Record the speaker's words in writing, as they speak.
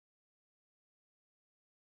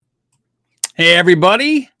Hey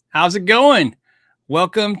everybody, how's it going?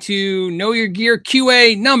 Welcome to Know Your Gear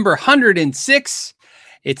QA number 106.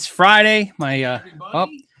 It's Friday.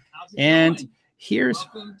 And here's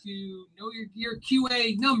Welcome to Know Your Gear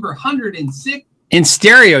QA number 106 in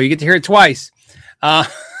stereo. You get to hear it twice.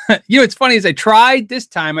 It's funny is I tried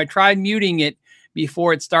muting it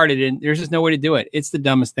before it started, and there's just no way to do it. It's the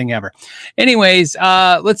dumbest thing ever. Anyways,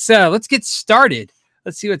 let's get started.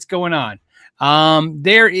 Let's see what's going on. I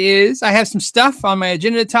have some stuff on my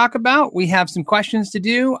agenda to talk about. We have some questions to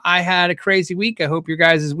do. I had a crazy week. I hope your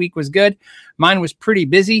guys' week was good. Mine was pretty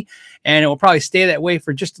busy, and it will probably stay that way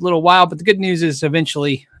for just a little while. But the good news is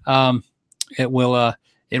eventually, I'll be able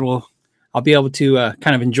to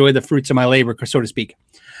kind of enjoy the fruits of my labor, so to speak.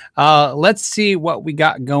 Let's see what we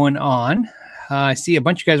got going on. I see a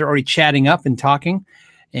bunch of guys are already chatting up and talking,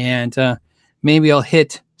 and maybe I'll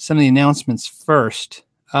hit some of the announcements first.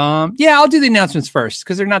 I'll do the announcements first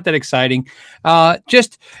because they're not that exciting.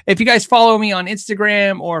 Just if you guys follow me on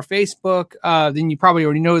Instagram or Facebook, then you probably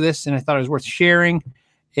already know this, and I thought it was worth sharing,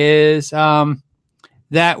 is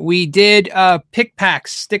that we did pick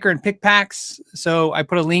packs, sticker and pick packs. So I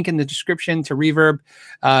put a link in the description to Reverb.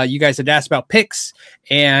 You guys had asked about picks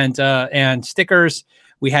and stickers.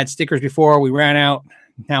 We had stickers before. We ran out.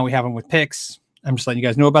 Now we have them with picks. I'm just letting you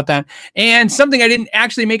guys know about that. And something I didn't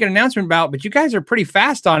actually make an announcement about, but you guys are pretty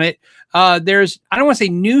fast on it. I don't want to say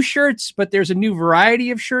new shirts, but there's a new variety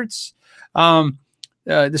of shirts. The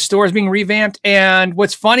store is being revamped. And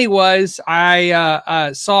what's funny was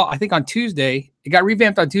I saw, I think on Tuesday, it got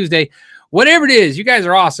revamped on Tuesday. Whatever it is, you guys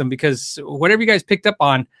are awesome because whatever you guys picked up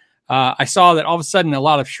on, I saw that all of a sudden a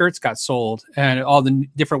lot of shirts got sold and all the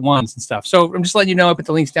different ones and stuff. So I'm just letting you know. I put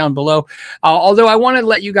the links down below. Although I want to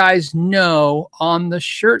let you guys know on the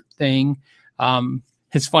shirt thing.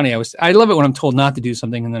 It's funny. I love it when I'm told not to do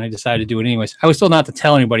something and then I decide to do it anyways. I was told not to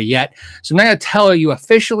tell anybody yet. So I'm not going to tell you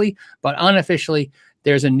officially, but unofficially,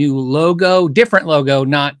 there's a new logo, different logo,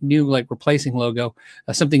 not new, like replacing logo,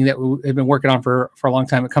 something that we've been working on for a long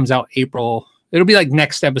time. It comes out April. It'll be like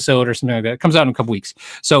next episode or something like that. It comes out in a couple weeks.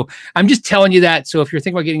 So I'm just telling you that. So if you're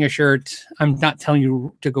thinking about getting a shirt, I'm not telling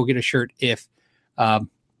you to go get a shirt if you're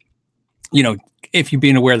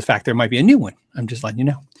being aware of the fact there might be a new one. I'm just letting you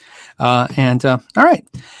know. All right.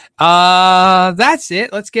 That's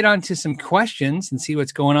it. Let's get on to some questions and see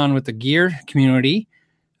what's going on with the gear community.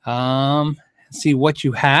 See what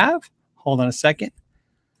you have. Hold on a second.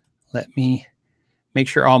 Let me make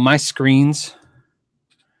sure all my screens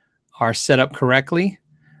are set up correctly.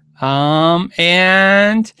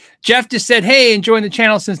 And Jeff just said, hey, enjoying the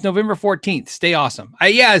channel since November 14th. Stay awesome.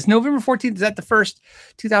 It's November 14th. Is that the first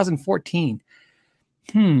 2014?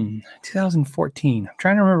 2014. I'm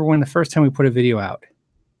trying to remember when the first time we put a video out.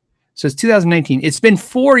 So it's 2019. It's been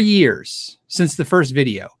 4 years since the first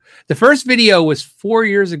video. The first video was 4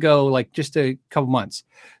 years ago, like just a couple months.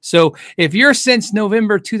 So if you're since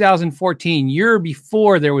November 2014, you're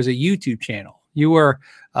before there was a YouTube channel. You were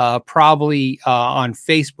probably on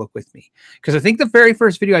Facebook with me. Because I think the very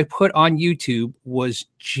first video I put on YouTube was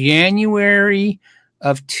January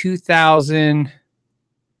of 2000. It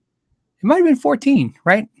might have been 14,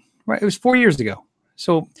 right? Right. It was 4 years ago.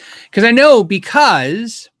 So, because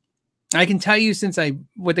I can tell you since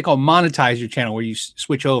what they call monetize your channel, where you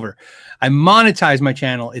switch over. I monetize my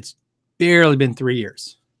channel. It's barely been 3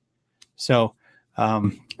 years. So,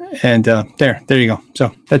 there you go.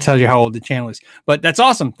 So that tells you how old the channel is. But that's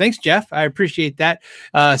awesome. Thanks, Jeff. I appreciate that.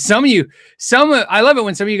 I love it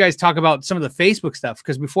when some of you guys talk about some of the Facebook stuff,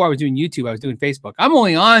 because before I was doing YouTube, I was doing Facebook. I'm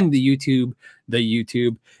only on the YouTube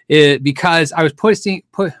because I was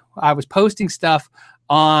posting stuff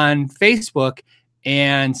on Facebook,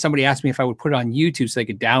 and somebody asked me if I would put it on YouTube so they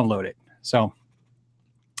could download it. So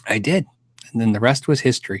I did. And then the rest was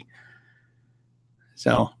history.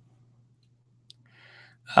 So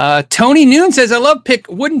Tony Noon says, I love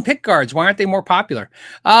wooden pick guards. Why aren't they more popular?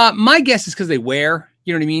 My guess is because they wear,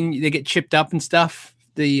 you know what I mean? They get chipped up and stuff.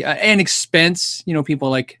 And expense,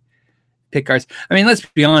 people like pick guards. I mean, let's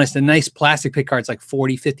be honest, a nice plastic pick guard's like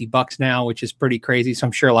 $40-$50 now, which is pretty crazy. So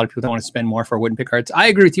I'm sure a lot of people don't want to spend more for wooden pick guards. I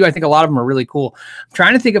agree with you. I think a lot of them are really cool. I'm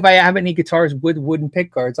trying to think if I have any guitars with wooden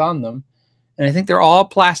pick guards on them. And I think they're all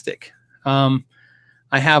plastic.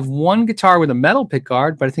 I have one guitar with a metal pick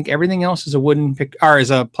guard, but I think everything else is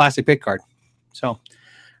is a plastic pick guard. So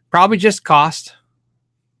probably just cost.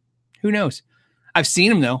 Who knows? I've seen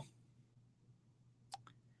them though.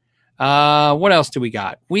 What else do we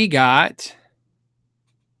got?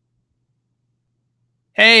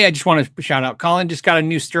 Hey, I just want to shout out Colin just got a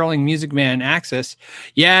new Sterling Music Man Axis.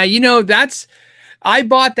 Yeah, I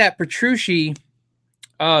bought that Petrucci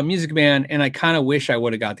Music Man, and I kind of wish I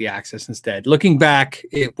would have got the Axis instead. Looking back,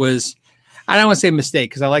 it was, I don't want to say a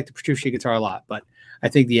mistake because I like the Petrucci guitar a lot, but I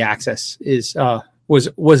think the Axis is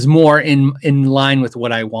was more in line with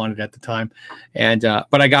what I wanted at the time. And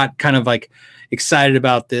but I got kind of like excited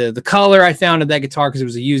about the color I found of that guitar because it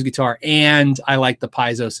was a used guitar, and I liked the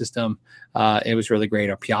piezo system. It was really great,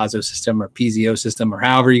 or piezo system, or piezo system, or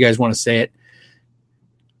however you guys want to say it.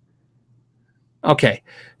 Okay,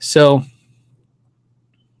 so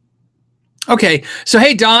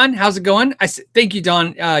hey Don, how's it going? Thank you,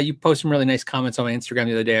 Don. You posted some really nice comments on my Instagram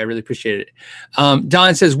the other day. I really appreciate it.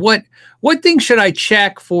 Don says, what things should I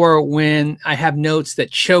check for when I have notes that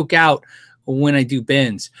choke out when I do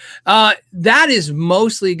bends? That is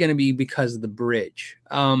mostly going to be because of the bridge.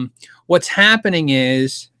 What's happening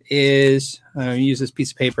is use this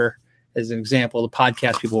piece of paper as an example. The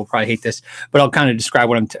podcast people will probably hate this, but I'll kind of describe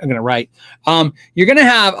what I'm going to write. You're going to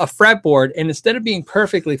have a fretboard, and instead of being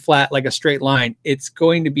perfectly flat like a straight line, it's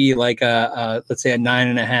going to be like let's say a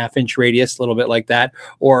 9.5-inch radius, a little bit like that,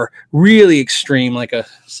 or really extreme like a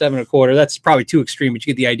 7.25. That's probably too extreme, but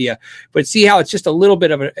you get the idea. But see how it's just a little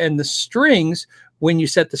bit of it. And the strings, when you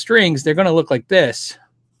set the strings, they're going to look like this.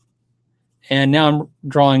 And now I'm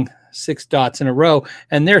drawing 6 dots in a row,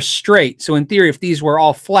 and they're straight. So in theory, if these were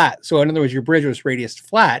all flat, so in other words, your bridge was radiused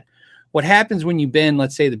flat, what happens when you bend,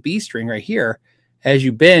 let's say the B string right here, as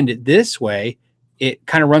you bend it this way, it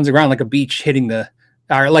kind of runs around like a beach hitting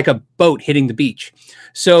or like a boat hitting the beach.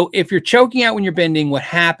 So if you're choking out when you're bending, what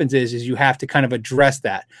happens is you have to kind of address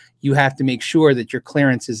that. You have to make sure that your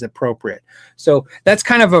clearance is appropriate. So that's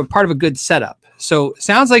kind of a part of a good setup. So it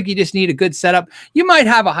sounds like you just need a good setup. You might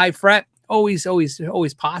have a high fret. Always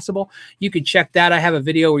possible. You can check that. I have a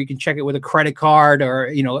video where you can check it with a credit card or,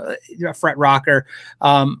 a fret rocker.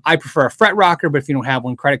 I prefer a fret rocker, but if you don't have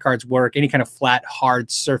one, credit cards work. Any kind of flat, hard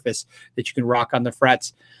surface that you can rock on the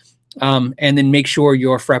frets. And then make sure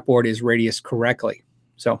your fretboard is radiused correctly.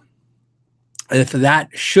 So if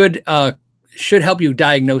that should help you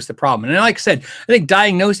diagnose the problem. And like I said, I think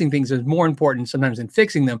diagnosing things is more important sometimes than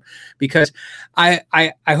fixing them, because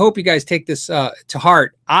I hope you guys take this to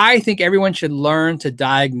heart. I think everyone should learn to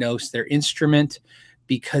diagnose their instrument,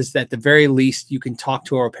 because at the very least you can talk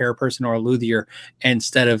to a repair person or a luthier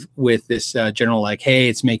instead of with this general like, hey,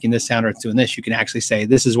 it's making this sound or it's doing this. You can actually say,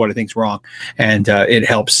 this is what I think's wrong. And it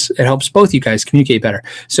helps both you guys communicate better.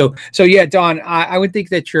 So yeah, Don, I would think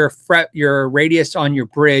that your radius on your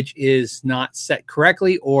bridge is not set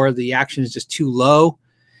correctly, or the action is just too low.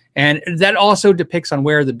 And that also depicts on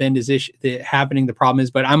where the bend is happening, the problem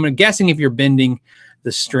is. But I'm guessing if you're bending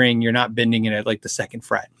the string, you're not bending it at like the 2nd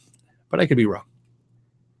fret. But I could be wrong.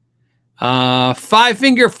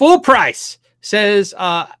 5-Finger Full Price says,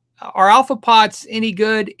 are Alpha Pots any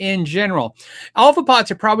good in general? Alpha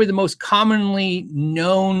Pots are probably the most commonly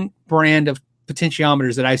known brand of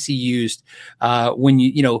potentiometers that I see used when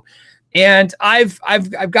and I've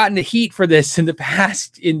gotten the heat for this in the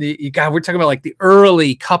past. We're talking about like the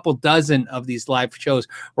early couple dozen of these live shows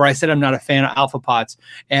where I said I'm not a fan of Alpha Pots.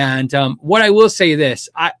 And what I will say this,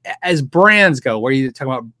 as brands go, where you're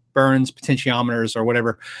talking about Burns potentiometers or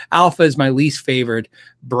whatever, Alpha is my least favorite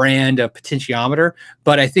brand of potentiometer,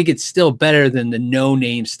 but I think it's still better than the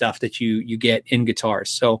no-name stuff that you get in guitars.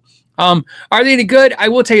 So are they any good? I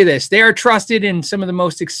will tell you this. They are trusted in some of the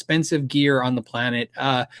most expensive gear on the planet.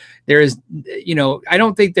 There is, I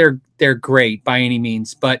don't think they're great by any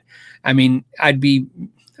means, but I mean,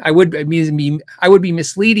 I would be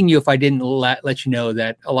misleading you if I didn't let you know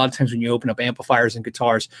that a lot of times when you open up amplifiers and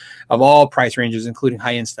guitars of all price ranges, including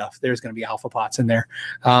high-end stuff, there's going to be Alpha Pots in there.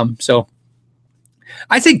 So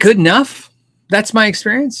I'd say good enough. That's my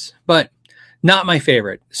experience, but not my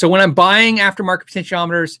favorite. So when I'm buying aftermarket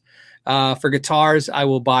potentiometers for guitars, I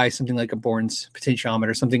will buy something like a Burns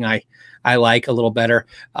potentiometer, something I like a little better.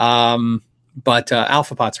 But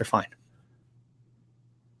Alpha Pots are fine.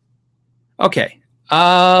 Okay.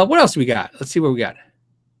 What else do we got? Let's see what we got.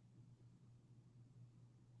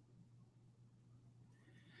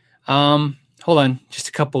 Hold on, just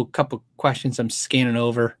a couple questions I'm scanning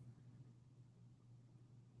over.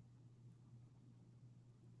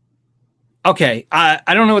 Okay, I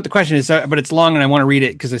don't know what the question is, but it's long and I want to read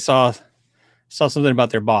it because I saw something about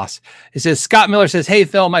their boss. It says, Scott Miller says, hey,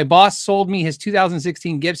 Phil, my boss sold me his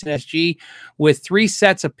 2016 Gibson SG with 3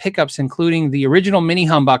 sets of pickups, including the original mini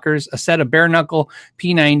humbuckers, a set of bare knuckle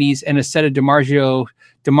P90s, and a set of DiMarzios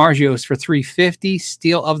for $350.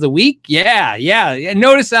 Steal of the week? Yeah. And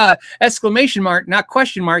notice exclamation mark, not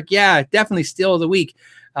question mark. Yeah, definitely steal of the week.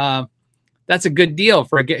 That's a good deal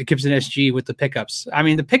for a Gibson SG with the pickups. I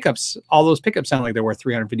mean, the pickups, all those pickups sound like they're worth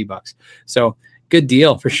 $350. So good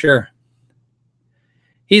deal for sure.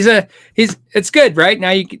 It's good, right?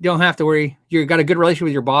 Now you don't have to worry. You got a good relationship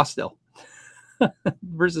with your boss still.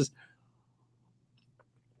 versus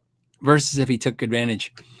if he took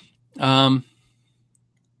advantage.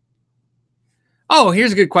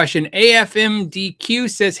 Here's a good question. AFMDQ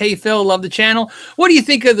says, "Hey Phil, love the channel. What do you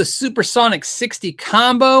think of the Supersonic 60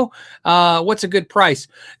 combo? What's a good price?"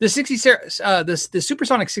 The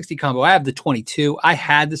Supersonic 60 combo. I have the 22. I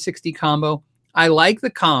had the 60 combo. I like the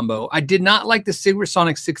combo. I did not like the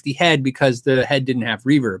Supersonic 60 head because the head didn't have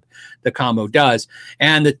reverb. The combo does,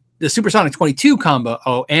 and the Supersonic 22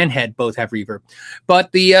 combo and head both have reverb,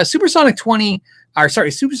 but the Supersonic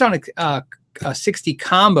 60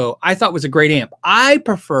 combo I thought was a great amp. I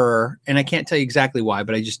prefer, and I can't tell you exactly why,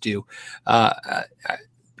 but I just do. I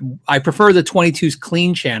prefer the 22's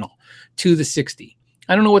clean channel to the 60.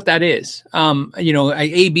 I don't know what that is. I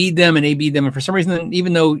A-B'd them, and for some reason,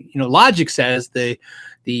 even though Logic says the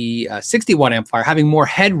 60 watt amplifier having more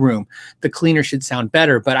headroom, the cleaner should sound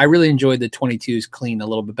better, but I really enjoyed the 22's clean a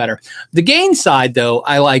little bit better. The gain side, though,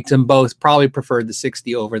 I liked them both. Probably preferred the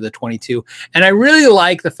 60 over the 22, and I really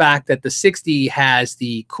like the fact that the 60 has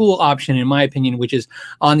the cool option, in my opinion, which is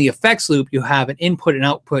on the effects loop. You have an input and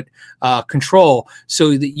output control,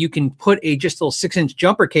 so that you can put just a little 6-inch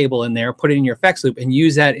jumper cable in there, put it in your effects loop, and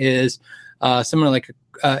use that as something like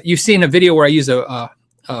you've seen a video where I use a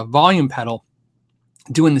volume pedal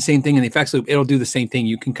doing the same thing in the effects loop. It'll do the same thing.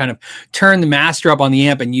 You can kind of turn the master up on the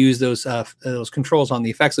amp and use those controls on the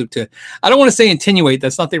effects loop to, I don't want to say attenuate,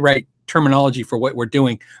 that's not the right terminology for what we're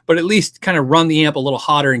doing, but at least kind of run the amp a little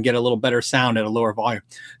hotter and get a little better sound at a lower volume.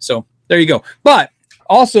 So there you go. But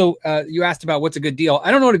also, you asked about what's a good deal. I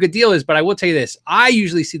don't know what a good deal is, but I will tell you this. I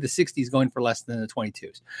usually see the 60s going for less than the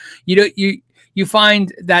 22s. You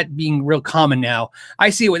find that being real common now. I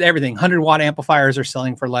see it with everything. 100-watt amplifiers are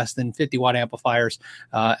selling for less than 50-watt amplifiers,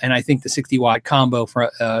 and I think the 60-watt combo for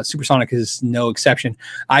Supersonic is no exception.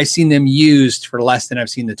 I've seen them used for less than I've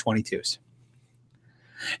seen the 22s.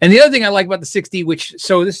 And the other thing I like about the 60,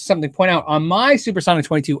 so this is something to point out, on my Supersonic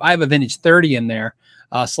 22, I have a vintage 30 in there,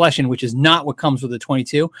 Celestion, which is not what comes with the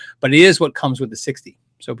 22, but it is what comes with the 60.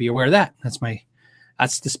 So be aware of that.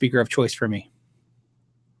 That's the speaker of choice for me.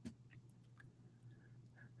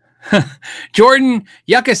 Jordan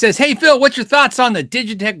Yucca says, "Hey Phil, what's your thoughts on the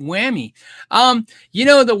Digitech Whammy?"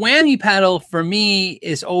 The Whammy pedal for me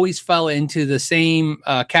is always fell into the same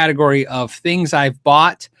category of things I've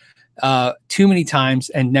bought too many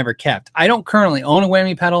times and never kept. I don't currently own a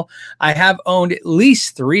Whammy pedal. I have owned at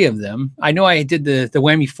least 3 of them. I know I did the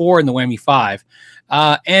Whammy 4 and the Whammy 5.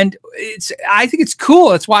 And I think it's cool.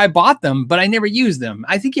 That's why I bought them, but I never use them.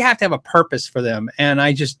 I think you have to have a purpose for them, and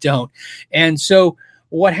I just don't. And so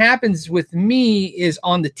what happens with me is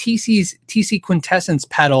on the TC Quintessence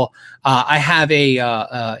pedal, I have a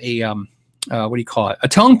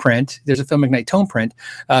tone print. There's a Phil McKnight tone print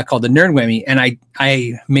called the Nerd Whammy, and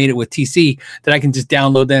I made it with TC that I can just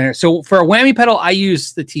download there. So for a whammy pedal, I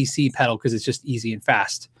use the TC pedal because it's just easy and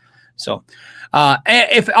fast. So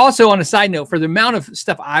if also on a side note, for the amount of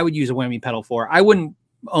stuff I would use a whammy pedal for, I wouldn't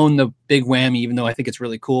own the big whammy, even though I think it's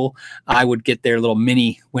really cool. I would get their little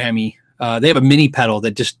mini whammy. They have a mini pedal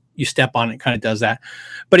that just you step on it, kind of does that.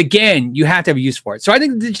 But again, you have to have a use for it. So I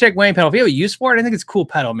think the Digitech Whammy pedal, if you have a use for it, I think it's a cool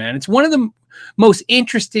pedal, man. It's one of the most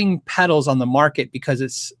interesting pedals on the market because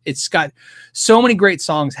it's got so many great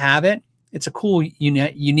songs have it. It's a cool,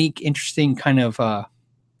 unique, interesting kind of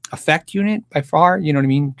effect unit by far. You know what I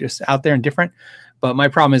mean? Just out there and different. But my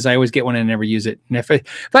problem is I always get one and never use it. And if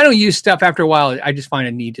I don't use stuff after a while, I just find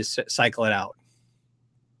a need to cycle it out.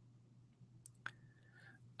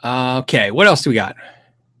 Okay, what else do we got?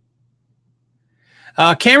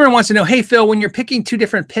 Cameron wants to know, "Hey Phil, when you're picking 2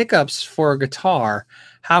 different pickups for a guitar,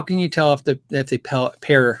 how can you tell if they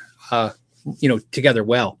pair together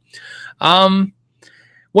well?"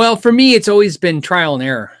 Well, for me, it's always been trial and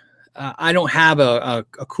error. I don't have a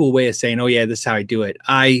cool way of saying, "Oh yeah, this is how I do it."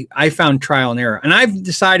 I found trial and error, and I've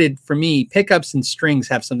decided for me, pickups and strings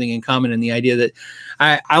have something in common in the idea that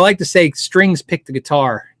I like to say strings pick the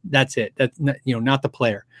guitar. That's it. That's not the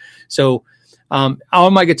player. So all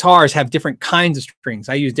my guitars have different kinds of strings.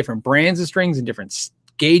 I use different brands of strings and different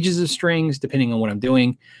gauges of strings depending on what I'm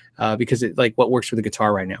doing because it's like what works for the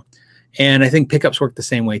guitar right now. And I think pickups work the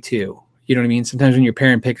same way too. You know what I mean? Sometimes when you're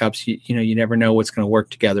pairing pickups, you never know what's going to work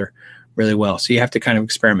together really well. So you have to kind of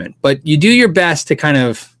experiment. But you do your best to kind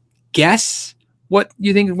of guess what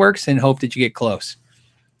you think works and hope that you get close.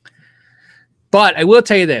 But I will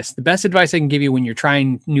tell you this, the best advice I can give you when you're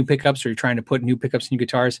trying new pickups or you're trying to put new pickups in your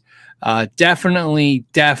guitars, definitely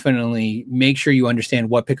make sure you understand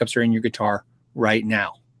what pickups are in your guitar right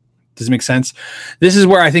now. Does it make sense? This is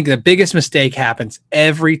where I think the biggest mistake happens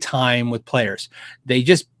every time with players. They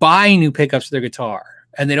just buy new pickups for their guitar,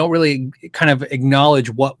 and they don't really kind of acknowledge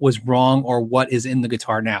what was wrong or what is in the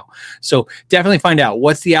guitar now. So definitely find out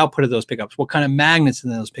what's the output of those pickups, what kind of magnets in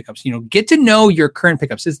those pickups. Get to know your current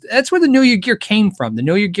pickups. That's where the Know Your Gear came from. The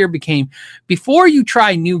Know Your Gear became, before you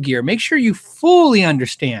try new gear, make sure you fully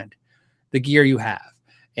understand the gear you have.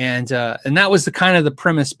 And that was the kind of the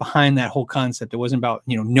premise behind that whole concept. It wasn't about,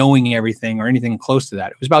 knowing everything or anything close to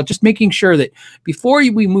that. It was about just making sure that before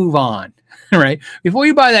we move on, right? Before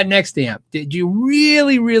you buy that next amp, did you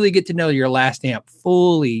really, really get to know your last amp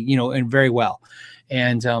fully, and very well?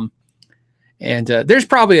 And there's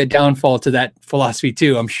probably a downfall to that philosophy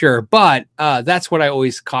too, I'm sure. But that's what I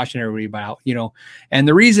always caution everybody about, And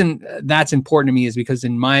the reason that's important to me is because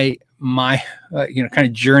in my kind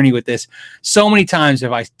of journey with this, so many times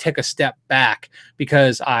if I take a step back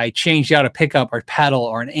because I changed out a pickup or pedal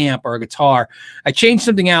or an amp or a guitar, I changed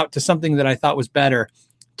something out to something that I thought was better,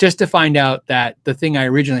 just to find out that the thing I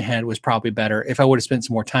originally had was probably better if I would have spent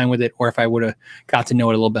some more time with it, or if I would have got to know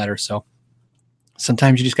it a little better. So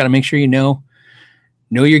sometimes you just got to make sure you know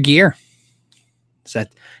your gear. Is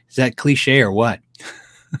that cliche or what?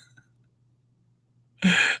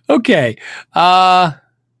 Okay.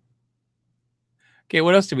 Okay,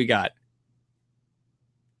 what else do we got?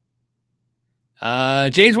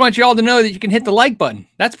 James wants you all to know that you can hit the like button.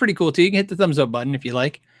 That's pretty cool too. You can hit the thumbs up button if you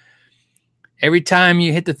like. Every time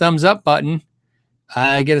you hit the thumbs up button,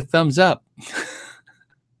 I get a thumbs up.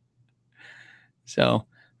 So,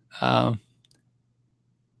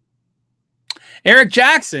 Eric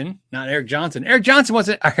Jackson wants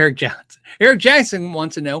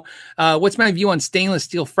to know, what's my view on stainless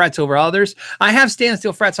steel frets over others? I have stainless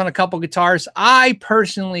steel frets on a couple guitars. I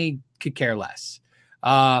personally could care less.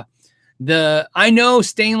 I know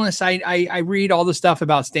stainless, I read all the stuff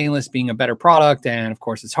about stainless being a better product, and of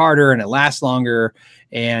course it's harder and it lasts longer.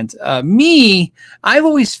 And I've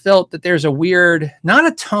always felt that there's a weird, not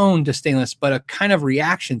a tone to stainless, but a kind of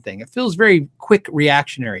reaction thing. It feels very quick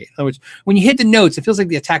reactionary. In other words, when you hit the notes, it feels like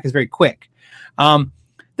the attack is very quick.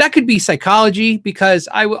 That could be psychology, because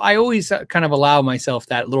I always kind of allow myself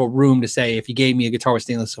that little room to say, if you gave me a guitar with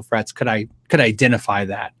stainless steel frets, could I identify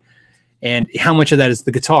that? And how much of that is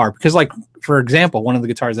the guitar? Because, like, for example, one of the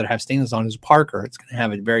guitars that I have stainless on is a Parker. It's going to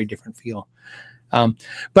have a very different feel.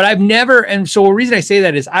 But I've never, and so the reason I say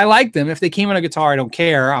that is I like them. If they came on a guitar, I don't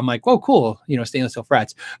care. I'm like, oh, cool, stainless steel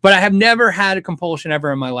frets. But I have never had a compulsion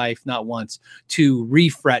ever in my life, not once, to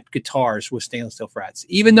refret guitars with stainless steel frets.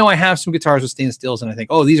 Even though I have some guitars with stainless steels and I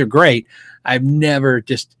think, oh, these are great, I've never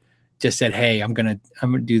just said, hey, I'm gonna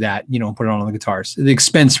do that, put it on the guitars. The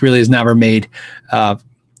expense really is never made.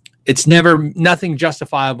 It's nothing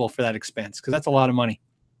justifiable for that expense, because that's a lot of money.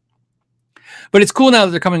 But it's cool now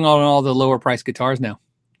that they're coming on all the lower price guitars now.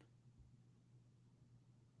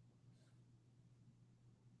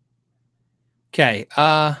 Okay.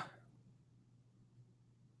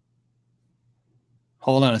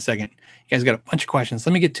 Hold on a second. You guys got a bunch of questions.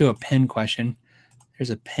 Let me get to a pen question. There's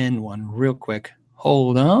a pen one real quick.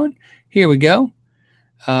 Hold on. Here we go.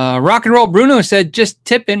 Rock and Roll Bruno said, just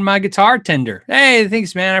tip in my guitar tender. Hey,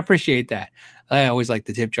 thanks, man. I appreciate that. I always like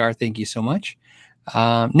the tip jar. Thank you so much.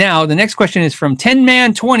 Now, the next question is from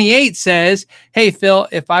 10man28 says, hey, Phil,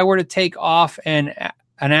 if I were to take off an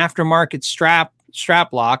aftermarket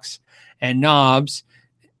strap locks and knobs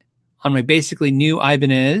on my basically new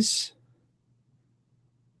Ibanez,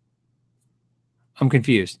 I'm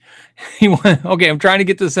confused. Okay, I'm trying to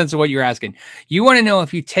get to the sense of what you're asking. You want to know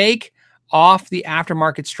if you take off the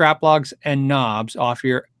aftermarket strap locks and knobs off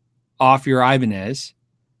your Ibanez,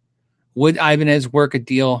 would Ibanez work a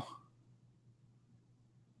deal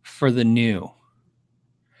for the new?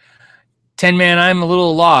 10 man, I'm a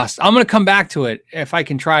little lost. I'm going to come back to it if I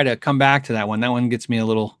can try to come back to that one. That one gets me a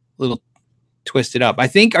little twisted up. I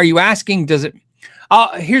think, are you asking, does it?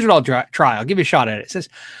 Here's what I'll try. I'll give you a shot at it. It says,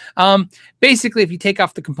 basically, if you take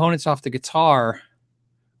off the components off the guitar,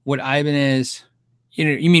 would Ibanez,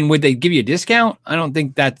 you mean, would they give you a discount? I don't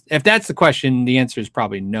think that, if that's the question, the answer is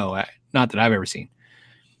probably no. Not that I've ever seen.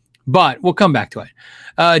 But we'll come back to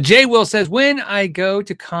it. Jay Will says, when I go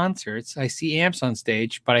to concerts, I see amps on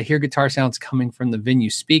stage, but I hear guitar sounds coming from the venue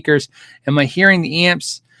speakers. Am I hearing the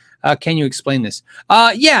amps? Can you explain this?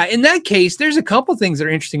 Yeah, in that case, there's a couple things that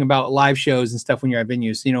are interesting about live shows and stuff when you're at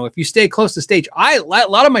venues. If you stay close to stage, a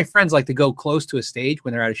lot of my friends like to go close to a stage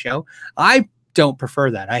when they're at a show. I don't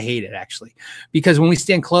prefer that. I hate it actually, because when we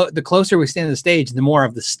stand the closer we stand to the stage, the more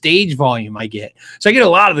of the stage volume I get. So I get a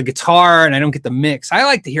lot of the guitar and I don't get the mix. I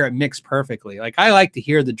like to hear it mixed perfectly. Like I like to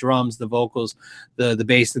hear the drums, the vocals, the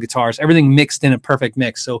bass, the guitars, everything mixed in a perfect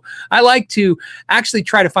mix. So I like to actually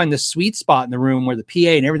try to find the sweet spot in the room where the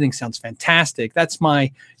PA and everything sounds fantastic. That's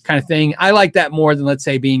my kind of thing. I like that more than, let's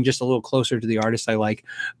say, being just a little closer to the artist I like.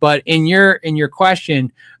 But in your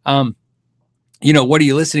question, what are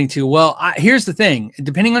you listening to? Well, here's the thing.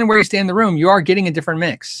 Depending on where you stand in the room, you are getting a different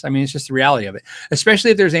mix. I mean, it's just the reality of it, especially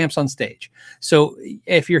if there's amps on stage. So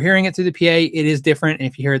if you're hearing it through the PA, it is different. And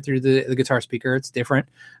if you hear it through the guitar speaker, it's different.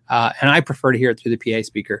 And I prefer to hear it through the PA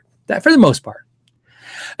speaker, that for the most part.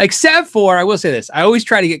 Except for, I will say this, I always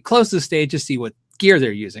try to get close to the stage to see what gear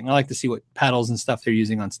they're using. I like to see what pedals and stuff they're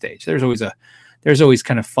using on stage. There's always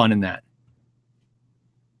kind of fun in that.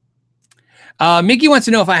 Mickey wants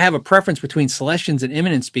to know if I have a preference between Celestions and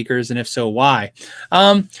Eminence speakers, and if so, why?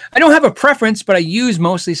 I don't have a preference, but I use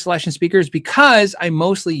mostly Celestion speakers because I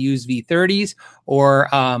mostly use V30s or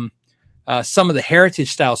some of the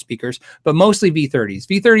Heritage style speakers, but mostly V30s.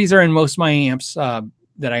 V30s are in most of my amps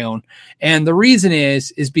that I own, and the reason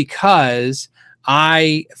is because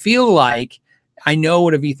I feel like I know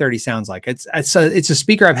what a V30 sounds like. It's a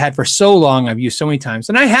speaker I've had for so long. I've used so many times,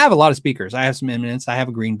 and I have a lot of speakers. I have some Eminence. I have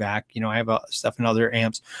a Greenback. I have stuff in other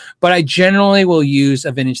amps, but I generally will use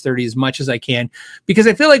a Vintage 30 as much as I can because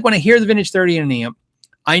I feel like when I hear the Vintage 30 in an amp,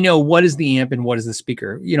 I know what is the amp and what is the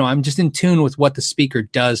speaker. I'm just in tune with what the speaker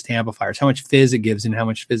does to amplifiers, how much fizz it gives and how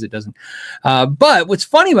much fizz it doesn't. But what's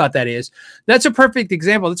funny about that is that's a perfect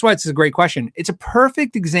example. That's why it's a great question. It's a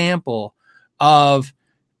perfect example of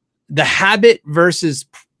the habit versus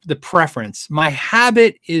the preference. My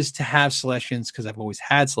habit is to have Celestions because I've always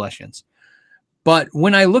had Celestions. But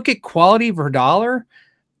when I look at quality per dollar,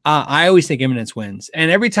 I always think Eminence wins. And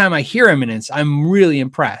every time I hear Eminence, I'm really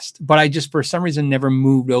impressed. But I just, for some reason, never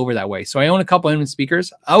moved over that way. So I own a couple Eminence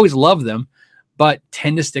speakers. I always love them, but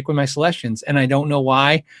tend to stick with my Celestions. And I don't know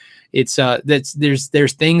why. It's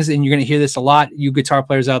there's things, and you're going to hear this a lot. You guitar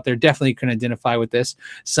players out there definitely can identify with this.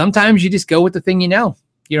 Sometimes you just go with the thing you know.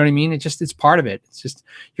 You know what I mean? It's part of it. It's just,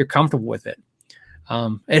 you're comfortable with it.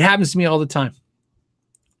 It happens to me all the time.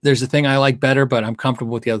 There's a thing I like better, but I'm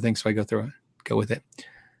comfortable with the other thing. So I go with it.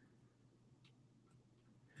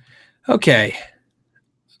 Okay.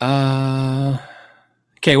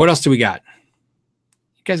 Okay. What else do we got?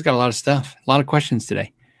 You guys got a lot of stuff, a lot of questions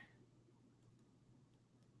today.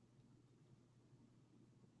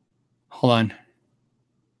 Hold on.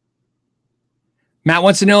 Matt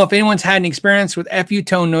wants to know if anyone's had an experience with FU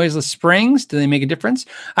tone noiseless springs. Do they make a difference?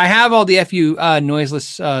 I have all the FU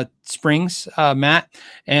noiseless springs, Matt,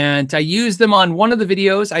 and I used them on one of the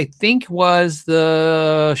videos. I think was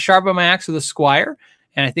the Sharp Max or the Squire,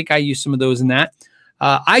 and I think I used some of those in that.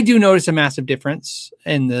 I do notice a massive difference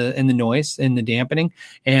in the noise, in the dampening,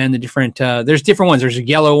 and the different. There's different ones. There's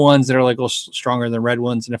yellow ones that are like a little stronger than red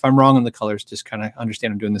ones, and if I'm wrong on the colors, just kind of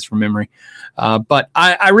understand I'm doing this from memory. But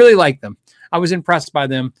I really like them. I was impressed by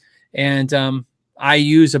them, and I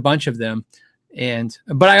use a bunch of them.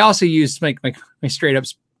 But I also use my straight up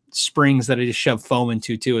springs that I just shove foam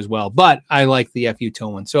into too as well. But I like the FU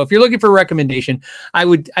tone one. So if you're looking for a recommendation, I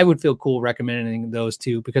would feel cool recommending those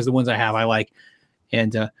two because the ones I have I like,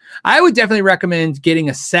 and I would definitely recommend getting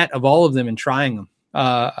a set of all of them and trying them.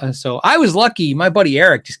 So I was lucky. My buddy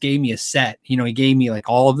Eric just gave me a set. He gave me like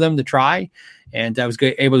all of them to try. And I was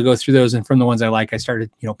able to go through those, and from the ones I like, I started,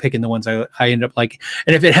 picking the ones I ended up liking.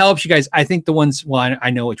 And if it helps you guys, I think the ones, well, I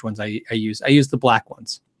know which ones I use. I use the black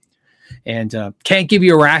ones, and can't give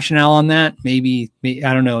you a rationale on that. Maybe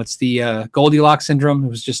I don't know. It's the Goldilocks syndrome. It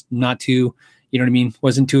was just not too,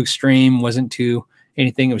 wasn't too extreme, wasn't too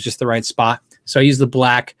anything. It was just the right spot. So I use the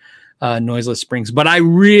black noiseless springs. But I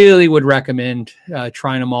really would recommend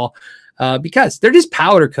trying them all. Because they're just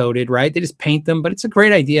powder coated, right? They just paint them, but it's a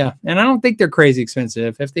great idea. And I don't think they're crazy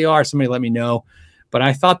expensive. If they are, somebody let me know. But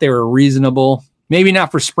I thought they were reasonable. Maybe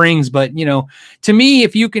not for springs, but to me,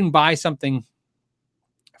 if you can buy something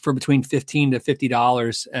for between $15 to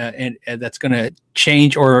 $50 and that's going to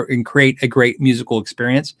change and create a great musical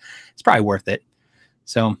experience, it's probably worth it.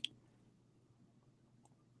 So,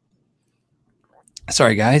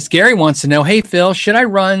 sorry, guys. Gary wants to know, hey, Phil, should I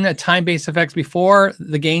run a time-based effects before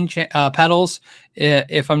the gain pedals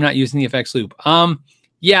if I'm not using the effects loop?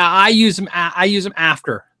 Yeah, I use them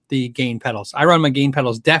after the gain pedals. I run my gain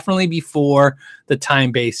pedals definitely before the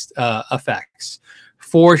time-based effects,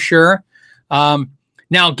 for sure.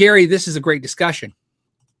 Now, Gary, this is a great discussion,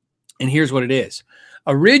 and here's what it is.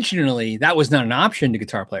 originally that was not an option to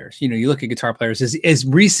guitar players. You know, you look at guitar players as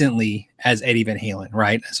recently as Eddie Van Halen,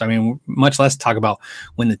 right? So, I mean, much less talk about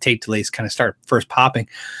when the tape delays kind of start first popping.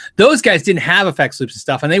 Those guys didn't have effects loops and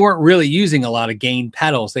stuff, and they weren't really using a lot of gain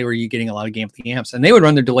pedals. They were getting a lot of gain with the amps, and they would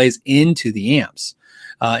run their delays into the amps,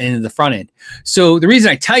 into the front end. So the reason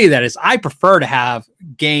I tell you that is I prefer to have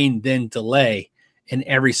gain than delay in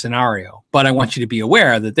every scenario, but I want you to be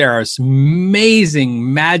aware that there are some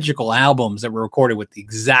amazing magical albums that were recorded with the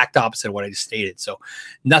exact opposite of what I just stated. So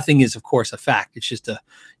nothing is, of course, a fact. It's just a,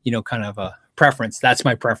 you know, kind of a preference. That's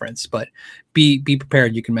my preference, but be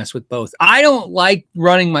prepared. You can mess with both. I don't like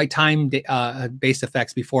running my time based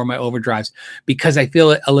effects before my overdrives because I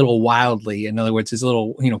feel it a little wildly. In other words, it's a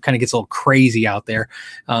little, you know, kind of gets a little crazy out there.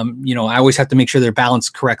 You know, I always have to make sure they're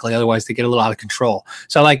balanced correctly. Otherwise they get a little out of control.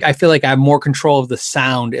 So I feel like I have more control of the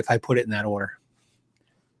sound if I put it in that order.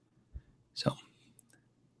 So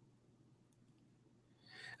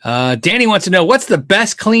Danny wants to know, what's the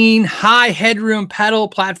best clean high headroom pedal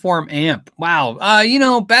platform amp? Wow. You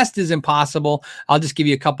know, best is impossible. I'll just give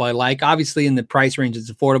you a couple I like. Obviously in the price range,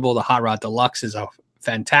 it's affordable. The Hot Rod Deluxe is a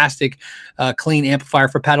fantastic clean amplifier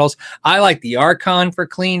for pedals. I like the Archon for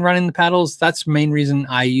clean running the pedals. That's the main reason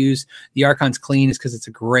I use the Archon's clean, is because it's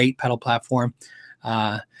a great pedal platform.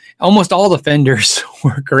 Almost all the Fenders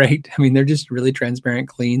were great. I mean, they're just really transparent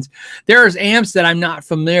cleans. There's amps that I'm not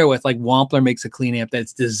familiar with, like Wampler makes a clean amp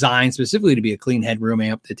that's designed specifically to be a clean headroom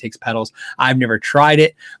amp that takes pedals. I've never tried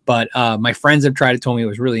it, but my friends have tried it, told me it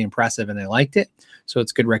was really impressive and they liked it. So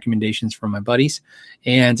it's good recommendations from my buddies.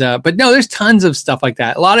 And but no, there's tons of stuff like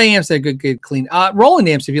that. A lot of amps that are good clean. Roland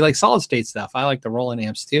amps, if you like solid state stuff, I like the Roland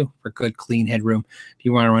amps too for good clean headroom if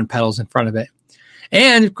you want to run pedals in front of it.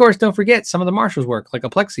 And of course, don't forget some of the Marshalls work, like a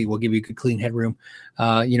Plexi will give you a good clean headroom.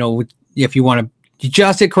 You know, if you want to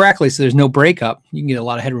adjust it correctly so there's no breakup, you can get a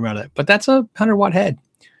lot of headroom out of it. But that's a 100-watt head.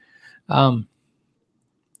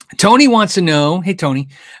 Tony wants to know, hey, Tony,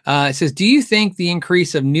 it says, do you think the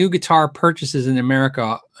increase of new guitar purchases in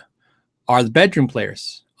America are the bedroom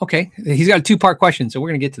players? Okay, he's got a two-part question, so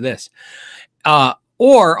we're going to get to this.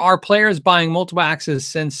 Or are players buying multiple axes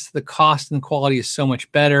since the cost and quality is so much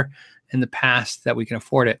better in the past that we can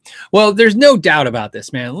afford it? Well, there's no doubt about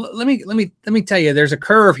this, man. Let me tell you, there's a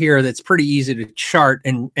curve here that's pretty easy to chart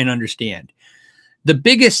and understand. The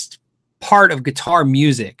biggest part of guitar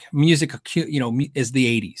music, you know, is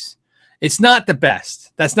the 80s. It's not the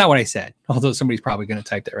best. That's not what I said, although somebody's probably going to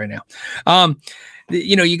type that right now.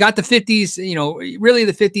 You know, you got the 50s, you know, really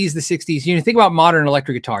the 50s, the 60s. You know, think about modern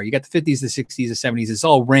electric guitar. You got the 50s, the 60s, the 70s. It's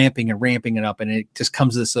all ramping it up, and it just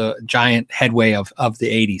comes this giant headway of the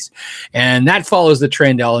 80s. And that follows the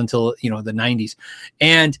trend all until, you know, the 90s.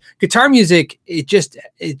 And guitar music, it just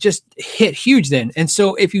hit huge then. And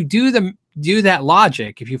so if you do that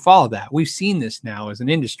logic, if you follow that, we've seen this now as an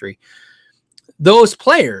industry. Those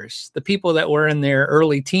players, the people that were in their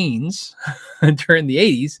early teens during the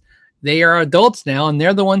 80s, they are adults now, and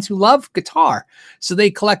they're the ones who love guitar. So they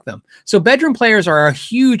collect them. So bedroom players are a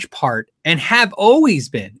huge part and have always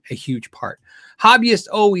been a huge part. Hobbyists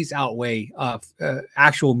always outweigh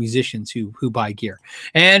actual musicians who buy gear.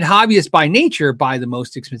 And hobbyists by nature buy the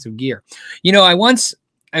most expensive gear. You know, I once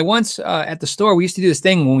at the store, we used to do this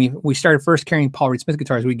thing when we started first carrying Paul Reed Smith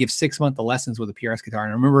guitars. We'd give 6-month lessons with a PRS guitar.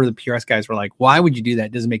 And I remember the PRS guys were like, why would you do that?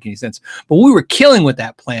 It doesn't make any sense. But we were killing with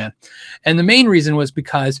that plan. And the main reason was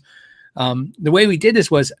because the way we did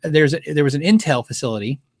this was there was an Intel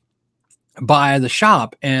facility by the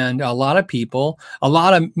shop, and a lot of people, a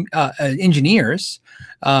lot of engineers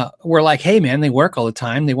were like, hey man, they work all the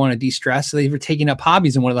time, they want to de-stress, so they were taking up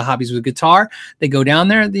hobbies, and one of the hobbies was guitar. They go down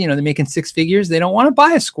there, you know, they're making 6 figures, they don't want to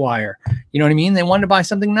buy a Squier, you know what I mean? They wanted to buy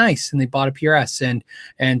something nice, and they bought a PRS.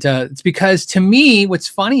 And it's because, to me, what's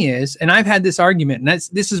funny is, and I've had this argument, and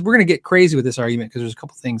we're going to get crazy with this argument because there's a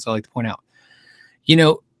couple things I like to point out. You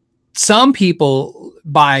know, some people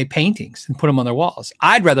buy paintings and put them on their walls.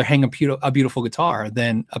 I'd rather hang a beautiful guitar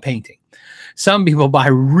than a painting. Some people buy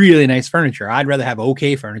really nice furniture. I'd rather have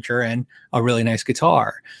okay furniture and a really nice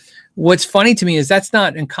guitar. What's funny to me is that's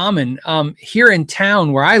not uncommon. Here in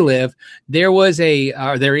town where I live, there is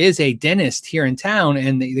a dentist here in town,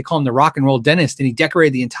 and they call him the rock and roll dentist, and he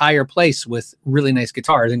decorated the entire place with really nice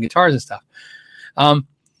guitars and stuff.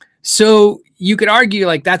 So you could argue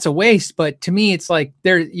like that's a waste, but to me, it's like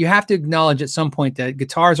you have to acknowledge at some point that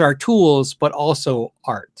guitars are tools, but also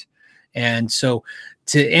art. And so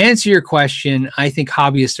to answer your question, I think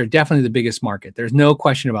hobbyists are definitely the biggest market. There's no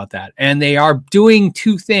question about that. And they are doing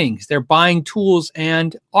two things. They're buying tools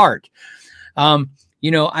and art.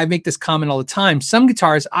 I make this comment all the time. Some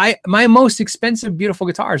guitars, my most expensive, beautiful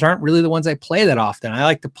guitars aren't really the ones I play that often. I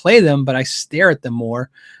like to play them, but I stare at them more,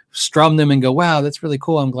 strum them and go, wow, that's really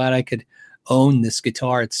cool. I'm glad I could own this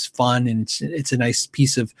guitar. It's fun. And it's a nice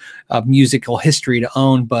piece of musical history to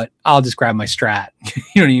own, but I'll just grab my Strat.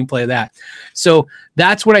 You don't even play that. So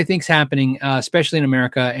that's what I think is happening, especially in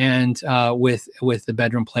America, and with the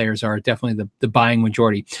bedroom players are definitely the buying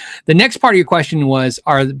majority. The next part of your question was,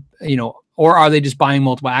 or are they just buying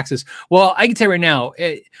multiple axes? Well, I can tell you right now,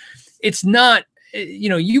 it's not,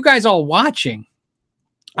 you guys all watching.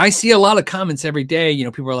 I see a lot of comments every day.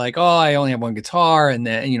 People are like, oh, I only have one guitar, and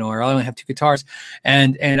then, or I only have two guitars.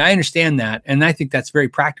 And I understand that. And I think that's very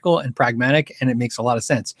practical and pragmatic, and it makes a lot of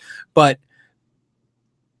sense. But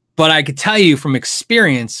I could tell you from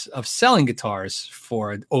experience of selling guitars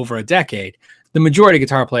for over a decade, the majority of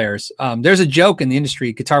guitar players, there's a joke in the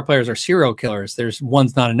industry, guitar players are serial killers. There's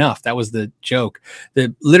one's not enough. That was the joke.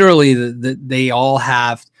 They all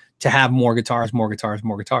have to have more guitars.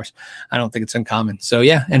 I don't think it's uncommon. So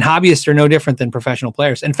yeah, and hobbyists are no different than professional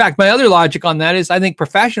players. In fact, my other logic on that is I think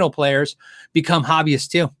professional players become hobbyists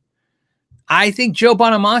too. I think Joe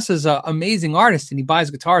Bonamassa is an amazing artist and he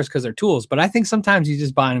buys guitars because they're tools, but I think sometimes he's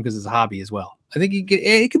just buying them because it's a hobby as well. I think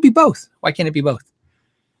it could be both. Why can't it be both?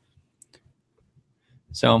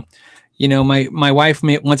 So, my wife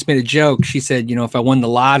once made a joke. She said, if I won the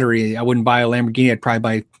lottery, I wouldn't buy a Lamborghini. I'd probably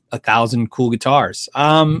buy 1,000 cool guitars.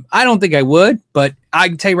 I don't think I would, but I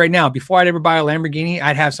can tell you right now, before I'd ever buy a Lamborghini,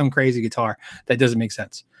 I'd have some crazy guitar that doesn't make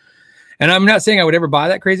sense. And I'm not saying I would ever buy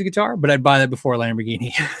that crazy guitar, but I'd buy that before a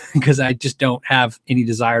Lamborghini because I just don't have any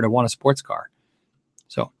desire to want a sports car.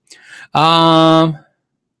 So,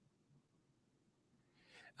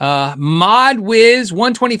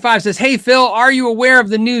 ModWiz125 says, hey, Phil, are you aware of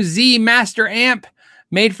the new Z Master amp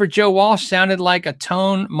made for Joe Walsh? Sounded like a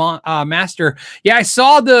Tone Master. Yeah, I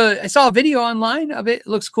saw a video online of it. It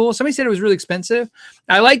looks cool. Somebody said it was really expensive.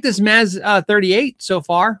 I like this Maz 38 so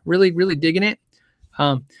far. Really, really digging it.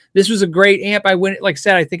 This was a great amp. I went, like I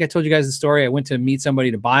said, I think I told you guys the story. I went to meet somebody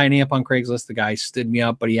to buy an amp on Craigslist. The guy stood me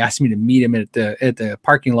up, but he asked me to meet him at the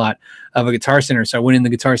parking lot of a Guitar Center. So I went in the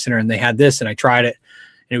Guitar Center and they had this and I tried it.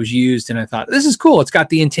 It was used, and I thought, this is cool. It's got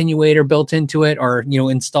the attenuator built into it, or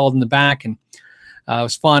installed in the back, and it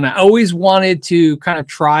was fun. I always wanted to kind of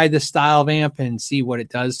try this style of amp and see what it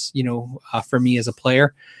does, for me as a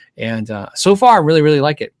player. And so far, I really, really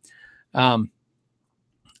like it. I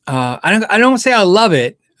don't say I love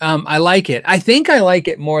it. I like it. I think I like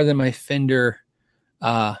it more than my Fender.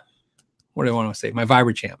 What do I want to say? My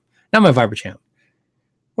Vibrachamp, not my Vibrachamp.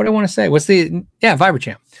 What do I want to say?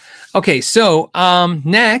 Vibrachamp. Okay, so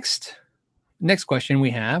next question we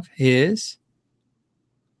have is,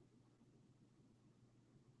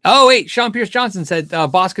 Sean Pierce Johnson said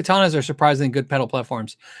Boss Katanas are surprisingly good pedal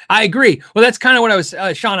platforms. I agree. Well, that's kind of what I was,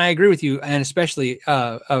 Sean, I agree with you, and especially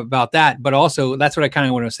about that, but also that's what I kind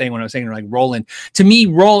of was saying when I was saying like Roland. To me,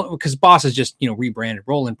 because Boss is just, rebranded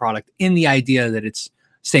Roland product in the idea that it's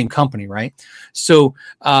same company, right? So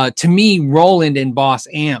to me, Roland and Boss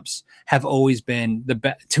amps have always been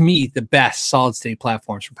the best solid state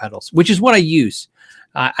platforms for pedals, which is what I use.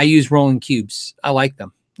 I use Roland Cubes. I like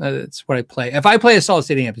them. That's what I play. If I play a solid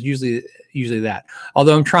state amp, it's usually that.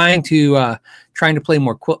 Although I'm trying to play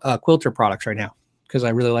more Quilter products right now because I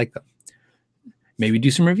really like them. Maybe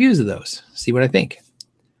do some reviews of those. See what I think.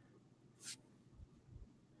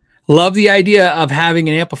 Love the idea of having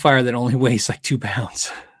an amplifier that only weighs like 2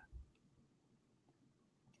 pounds.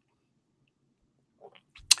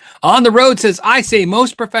 On the Road says, I say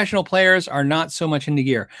most professional players are not so much into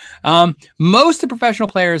gear. Most of the professional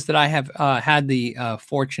players that I have had the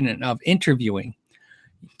fortune of interviewing,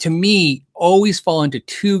 to me, always fall into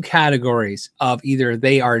two categories of either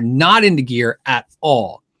they are not into gear at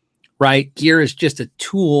all, right? Gear is just a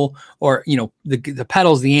tool, or, the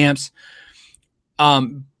pedals, the amps.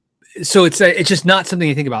 So it's just not something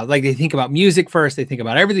they think about. Like they think about music first, they think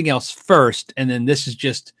about everything else first, and then this is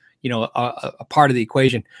just a part of the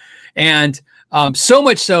equation. And so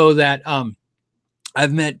much so that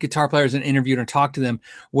I've met guitar players and interviewed and talked to them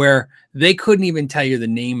where they couldn't even tell you the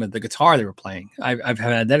name of the guitar they were playing. I've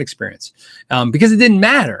had that experience because it didn't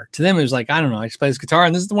matter to them. It was like, I don't know, I just play this guitar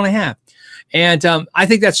and this is the one I have. And I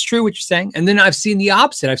think that's true what you're saying. And then I've seen the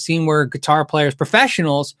opposite. I've seen where guitar players,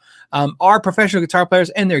 professionals, are professional guitar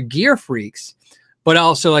players and they're gear freaks, but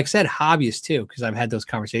also, like I said, hobbyists too, because I've had those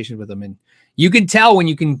conversations with them. And you can tell when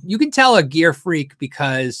you can tell a gear freak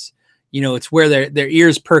because it's where their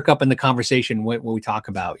ears perk up in the conversation what we talk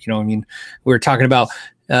about. We were talking about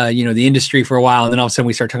the industry for a while, and then all of a sudden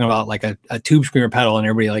we start talking about like a tube screamer pedal, and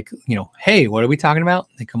everybody like, hey, what are we talking about?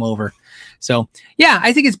 And they come over So yeah,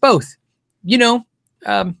 I think it's both, you know.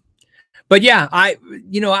 But yeah, I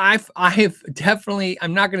have definitely,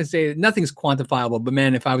 I'm not going to say nothing's quantifiable, but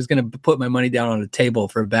man, if I was going to put my money down on a table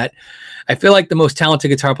for a bet, I feel like the most talented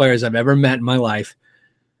guitar players I've ever met in my life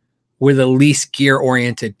were the least gear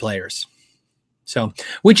oriented players. So,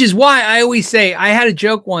 which is why I always say, I had a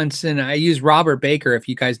joke once and I used Robert Baker. If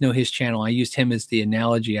you guys know his channel, I used him as the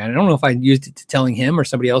analogy. I don't know if I used it to telling him or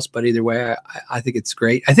somebody else, but either way, I think it's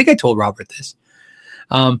great. I think I told Robert this.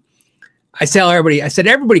 I said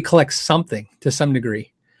everybody collects something to some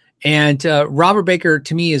degree. And Robert Baker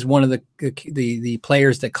to me is one of the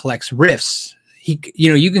players that collects riffs. You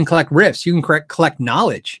can collect riffs, you can collect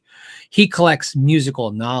knowledge. He collects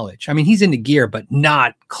musical knowledge. I mean, he's into gear, but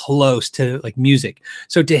not close to like music.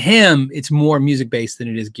 So to him, it's more music based than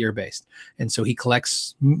it is gear based. And so he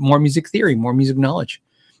collects more music theory, more music knowledge.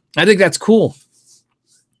 I think that's cool.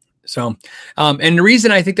 So, and the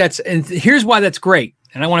reason I think and here's why that's great.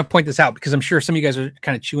 And I want to point this out because I'm sure some of you guys are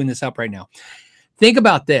kind of chewing this up right now. Think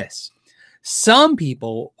about this. Some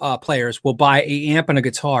people, players, will buy an amp and a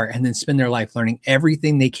guitar and then spend their life learning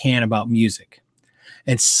everything they can about music.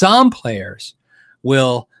 And some players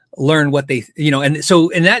will learn what they, and so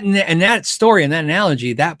in that story, in that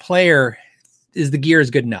analogy, that player is the gear is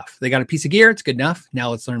good enough. They got a piece of gear, it's good enough. Now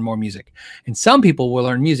let's learn more music. And some people will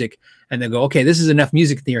learn music and they'll go, okay, this is enough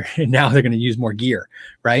music theory. And now they're going to use more gear,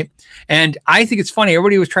 right? And I think it's funny.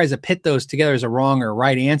 Everybody always tries to pit those together as a wrong or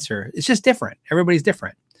right answer. It's just different. Everybody's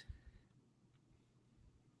different.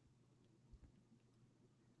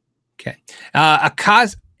 Okay. I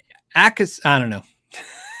don't know.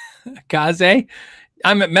 Kaze,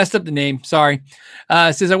 I messed up the name. Sorry.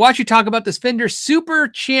 Says, I watch you talk about this Fender Super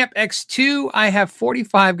Champ X2. I have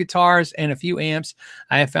 45 guitars and a few amps.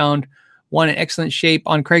 I have found one in excellent shape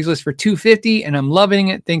on Craigslist for $250, and I'm loving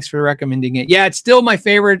it. Thanks for recommending it. Yeah, it's still my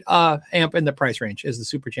favorite amp in the price range is the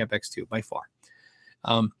Super Champ X2 by far.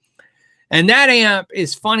 And that amp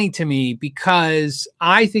is funny to me because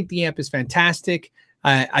I think the amp is fantastic.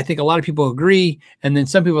 I think a lot of people agree. And then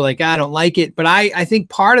some people are like, I don't like it. But I think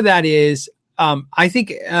part of that is, I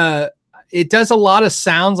think it does a lot of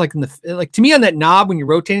sounds like to me on that knob, when you're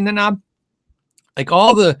rotating the knob, like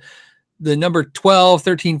all the number 12,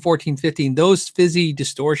 13, 14, 15, those fizzy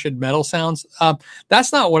distortion metal sounds.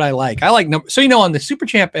 That's not what I like. I like on the Super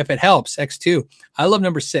Champ, if it helps, X2, I love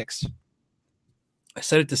number 6. I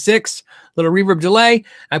set it to 6, little reverb delay.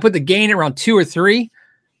 I put the gain around 2 or 3.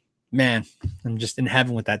 Man, I'm just in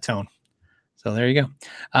heaven with that tone. So there you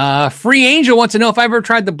go. Free Angel wants to know if I've ever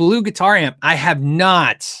tried the Blue guitar amp. I have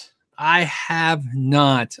not. I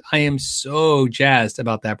am so jazzed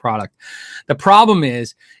about that product. The problem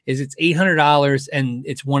is it's $800 and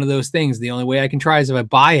it's one of those things. The only way I can try is if I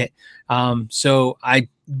buy it. So I've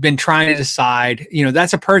been trying to decide,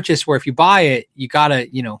 that's a purchase where if you buy it, you gotta,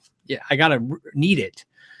 I gotta need it.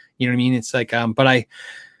 You know what I mean? It's like,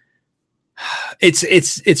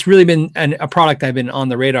 it's really been a product I've been on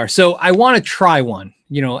the radar. So I want to try one,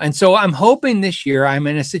 and so I'm hoping this year I'm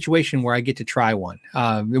in a situation where I get to try one.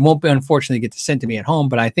 It won't be, unfortunately, get to sent to me at home,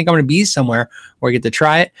 but I think I'm going to be somewhere where I get to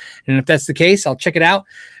try it. And if that's the case, I'll check it out.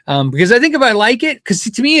 Because I think if I like it, because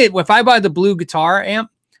to me, if I buy the Blue guitar amp,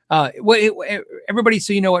 everybody,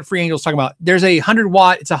 so you know what Free Angel's talking about. There's a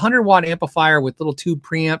 100-watt, it's a 100-watt amplifier with little tube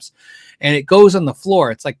preamps, and it goes on the floor.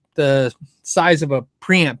 It's like the size of a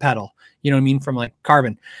preamp pedal. You know what I mean? From like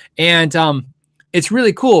Carbon. And it's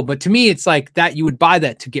really cool. But to me, it's like that you would buy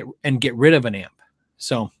that to get rid of an amp.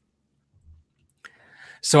 So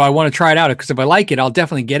I want to try it out because if I like it, I'll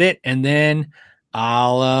definitely get it. And then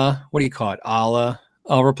I'll, what do you call it? I'll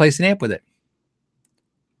replace an amp with it.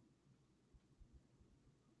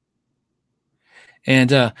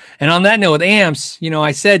 And on that note with amps,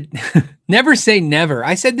 I said, never say never.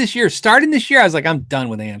 I said starting this year, I was like, I'm done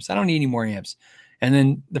with amps. I don't need any more amps. And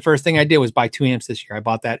then the first thing I did was buy 2 amps this year. I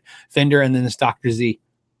bought that Fender and then this Dr. Z.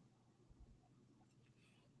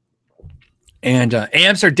 And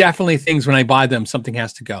amps are definitely things when I buy them, something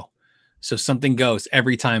has to go. So something goes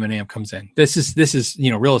every time an amp comes in. This is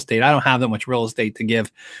real estate. I don't have that much real estate to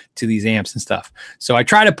give to these amps and stuff. So I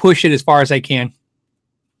try to push it as far as I can.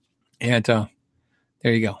 And there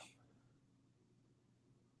you go.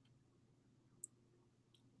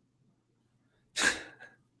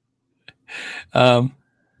 I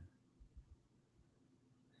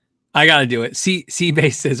got to do it.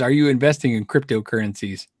 C-Base says, are you investing in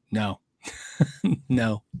cryptocurrencies? No.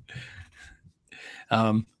 No.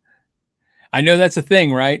 I know that's a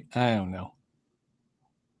thing, right? I don't know.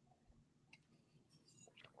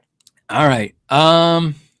 All right.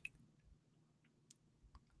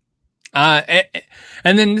 And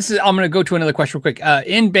then I'm going to go to another question real quick.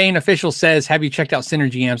 In Bane official says, have you checked out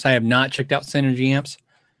Synergy amps? I have not checked out Synergy amps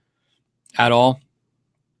at all.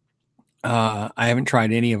 I haven't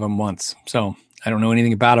tried any of them once, so I don't know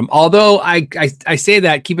anything about them. Although I say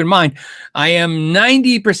that, keep in mind, I am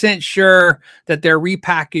 90% sure that they're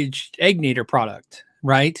repackaged Egnator product,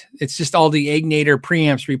 right? It's just all the Egnator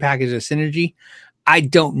preamps repackaged as Synergy. I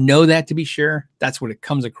don't know that to be sure. That's what it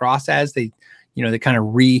comes across as. They kind of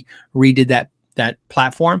redid that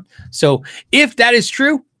platform. So if that is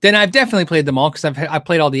true, then I've definitely played them all, because I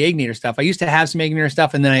played all the Egnator stuff. I used to have some Egnator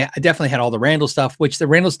stuff, and then I definitely had all the Randall stuff, which the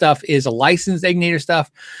Randall stuff is a licensed Egnator stuff.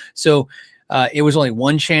 So it was only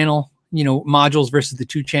one channel, modules versus the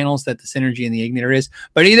two channels that the Synergy and the Egnator is.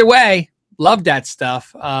 But either way, loved that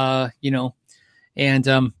stuff, and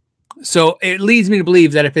so it leads me to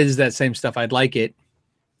believe that if it is that same stuff, I'd like it.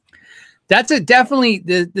 That's definitely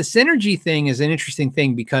the Synergy thing is an interesting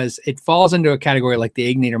thing, because it falls into a category like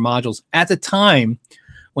the Egnator modules. At the time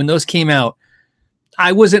when those came out,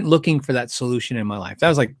 I wasn't looking for that solution in my life. That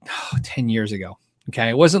was like 10 years ago. Okay.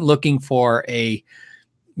 I wasn't looking for a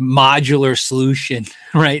modular solution,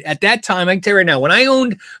 right? At that time, I can tell you right now, when I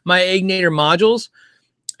owned my Egnator modules,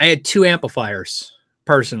 I had 2 amplifiers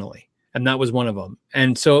personally, and that was one of them.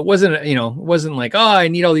 And so it wasn't like, oh, I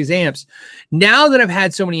need all these amps. Now that I've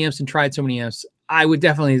had so many amps and tried so many amps, I would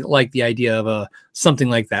definitely like the idea of something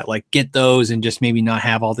like that, like get those and just maybe not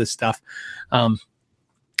have all this stuff.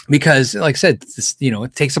 Because like I said,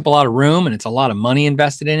 it takes up a lot of room and it's a lot of money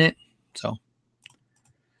invested in it. So,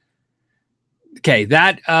 okay.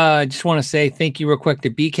 I just want to say thank you real quick to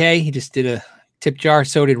BK. He just did a tip jar.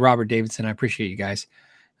 So did Robert Davidson. I appreciate you guys.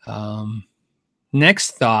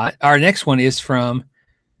 Next thought, our next one is from,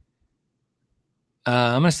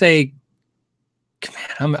 I'm going to say,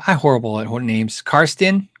 I'm horrible at names.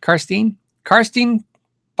 Karsten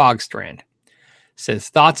Bogstrand says,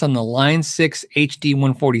 thoughts on the Line 6 HD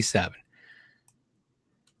 147.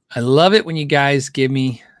 I love it when you guys give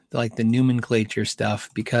me like the nomenclature stuff,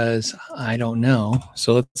 because I don't know.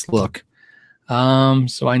 So let's look.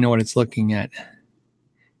 So I know what it's looking at.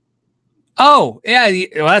 Oh, yeah,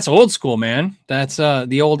 well, that's old school, man. That's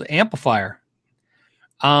the old amplifier.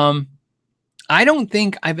 I don't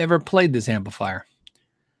think I've ever played this amplifier.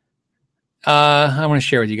 I want to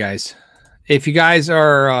share with you guys. If you guys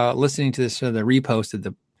are listening to this, the repost of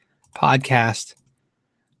the podcast,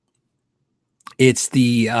 it's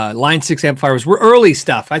the Line 6 amplifiers. We're early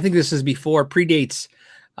stuff. I think this is predates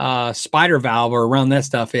Spider Valve or around that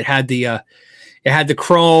stuff. It had the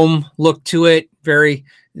chrome look to it.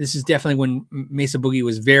 This is definitely when Mesa Boogie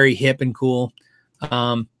was very hip and cool.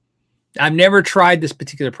 I've never tried this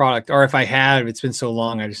particular product, or if I have, it's been so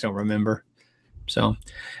long I just don't remember. So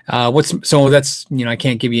that's, I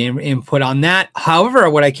can't give you input on that. However,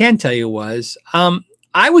 what I can tell you was,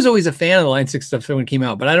 I was always a fan of the Line 6 stuff when it came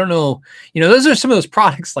out, but I don't know, those are some of those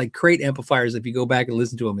products like crate amplifiers. If you go back and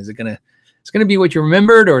listen to them, it's going to be what you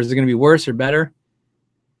remembered, or is it going to be worse or better?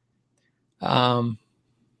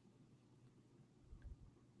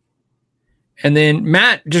 And then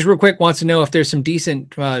Matt, just real quick, wants to know if there's some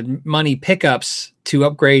decent money pickups to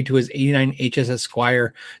upgrade to his 89 HSS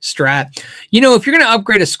Squire Strat. If you're going to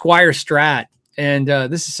upgrade a Squire Strat, and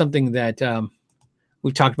this is something that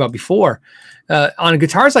we've talked about before, on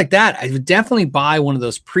guitars like that, I would definitely buy one of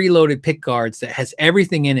those preloaded pick guards that has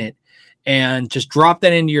everything in it, and just drop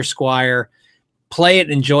that into your Squire, play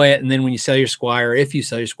it, enjoy it, and then when you sell your Squire, if you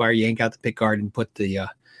sell your Squire, you yank out the pick guard and put the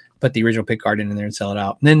original pick guard in there and sell it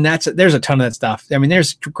out. And then there's a ton of that stuff. I mean,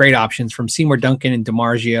 there's great options from Seymour Duncan and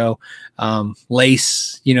DiMarzio,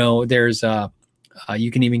 Lace. There's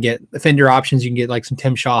you can even get the Fender options. You can get like some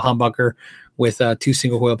Tim Shaw humbucker with 2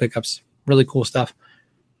 single coil pickups. Really cool stuff.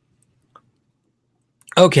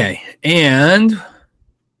 Okay, and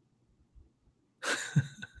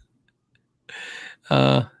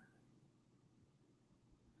hold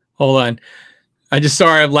on.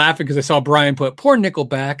 I'm laughing because I saw Brian put, poor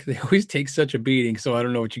Nickelback. They always take such a beating. So I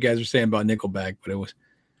don't know what you guys are saying about Nickelback, but it was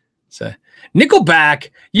Nickelback.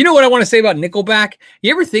 You know what I want to say about Nickelback?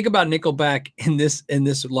 You ever think about Nickelback in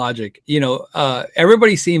this logic?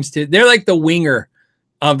 Everybody they're like the Winger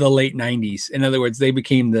of the late 90s. In other words, they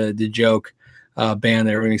became the joke band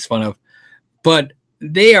that everybody makes fun of. But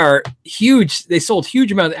they are huge. They sold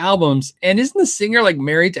huge amount of albums. And isn't the singer like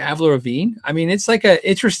married to Avril Lavigne? I mean, it's like a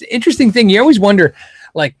interesting thing. You always wonder,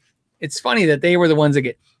 like, it's funny that they were the ones that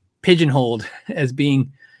get pigeonholed as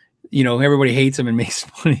being, everybody hates them and makes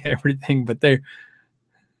fun of everything, but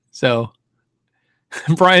so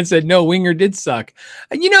Brian said, no, Winger did suck.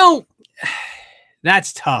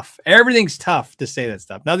 That's tough. Everything's tough to say that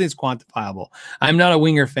stuff. Nothing's quantifiable. I'm not a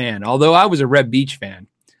Winger fan, although I was a Reb Beach fan.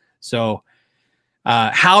 So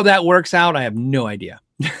how that works out, I have no idea.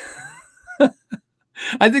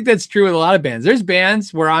 I think that's true with a lot of bands. There's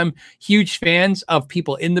bands where I'm huge fans of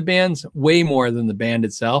people in the bands way more than the band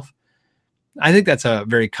itself. I think that's a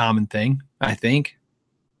very common thing, I think.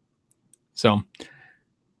 So,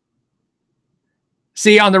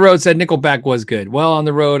 see, On the Road said Nickelback was good. Well, On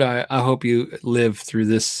the Road, I hope you live through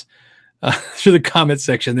this, through the comment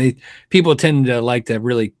section. People tend to like to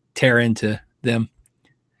really tear into them.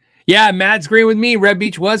 Yeah, Matt's agreeing with me. Red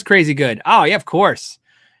Beach was crazy good. Oh, yeah, of course.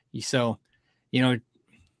 So,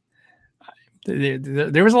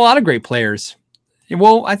 there was a lot of great players.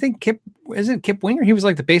 Well, I think Kip Winger? He was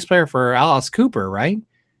like the bass player for Alice Cooper, right?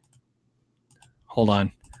 Hold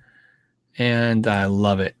on. And I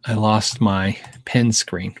love it. I lost my pen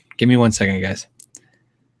screen. Give me 1 second, guys.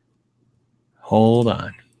 Hold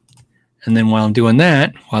on. And then while I'm doing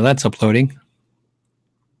that, while that's uploading,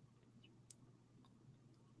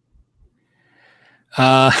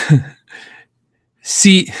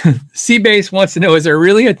 C-Base wants to know, is there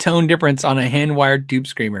really a tone difference on a hand-wired tube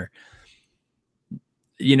screamer?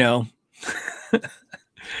 The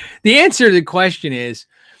answer to the question is,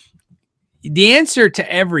 the answer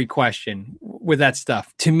to every question with that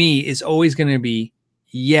stuff, to me, is always going to be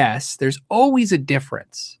yes. There's always a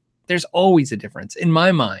difference. There's always a difference in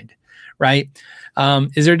my mind, right?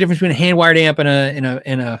 Is there a difference between a hand-wired amp and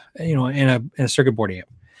a circuit board amp?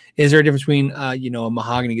 Is there a difference between a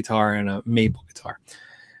mahogany guitar and a maple guitar?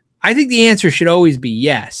 I think the answer should always be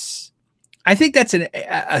yes. I think that's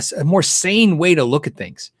a more sane way to look at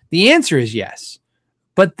things. The answer is yes.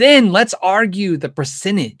 But then let's argue the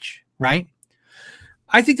percentage, right?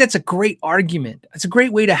 I think that's a great argument. It's a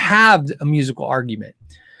great way to have a musical argument.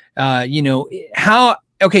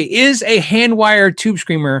 Is a hand-wired tube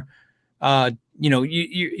screamer,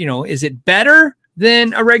 is it better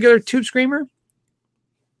than a regular tube screamer?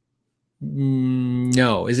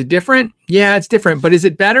 No. Is it different? Yeah, it's different. But is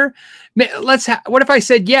it better? What if I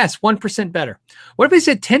said yes, 1% better? What if I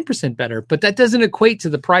said 10% better? But that doesn't equate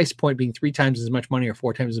to the price point being 3 times as much money or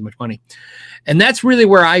 4 times as much money. And that's really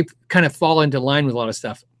where I kind of fall into line with a lot of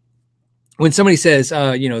stuff. When somebody says,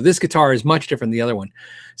 this guitar is much different than the other one,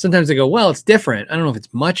 sometimes I go, well, it's different. I don't know if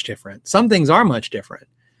it's much different. Some things are much different.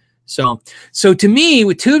 So to me,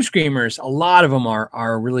 with tube screamers, a lot of them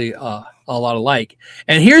are really a lot alike.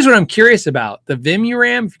 And here's what I'm curious about. The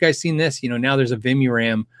Vimuram, if you guys seen this, now there's a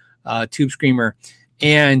Vimuram tube screamer.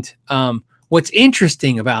 And what's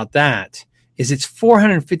interesting about that is it's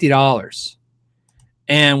 $450.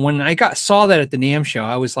 And when I saw that at the NAMM show,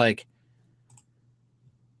 I was like,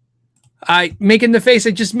 making the face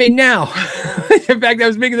I just made now. In fact, I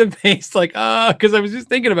was making the face like, because I was just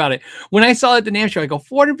thinking about it. When I saw it at the NAMM show, I go,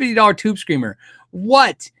 $450 tube screamer.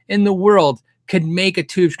 What in the world could make a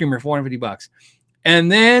tube screamer $450?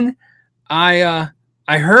 And then I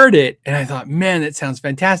heard it and I thought, man, that sounds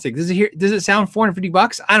fantastic. Does it sound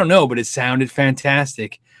 $450? I don't know, but it sounded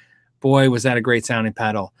fantastic. Boy, was that a great sounding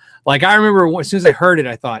pedal. Like, I remember as soon as I heard it,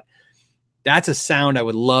 I thought, that's a sound I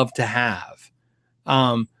would love to have.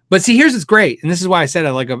 But see, here's what's great. And this is why I said I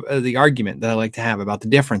like the argument that I like to have about the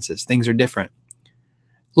differences. Things are different.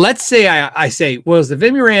 Let's say I say, well, is the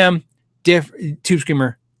Vimuram tube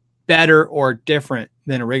screamer better or different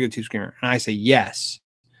than a regular tube screamer? And I say, yes.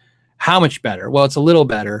 How much better? Well, it's a little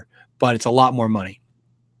better, but it's a lot more money.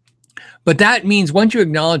 But that means once you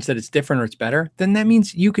acknowledge that it's different or it's better, then that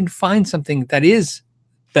means you can find something that is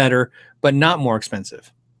better, but not more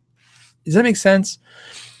expensive. Does that make sense?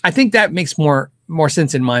 I think that makes more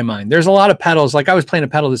sense in my mind. There's a lot of pedals. Like, I was playing a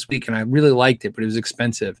pedal this week and I really liked it, but it was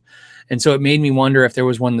expensive. And so it made me wonder if there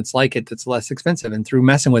was one that's like it, that's less expensive. And through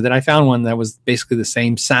messing with it, I found one that was basically the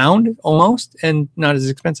same sound almost and not as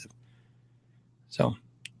expensive. So,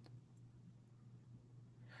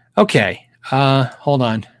 okay. Hold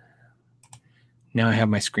on. Now I have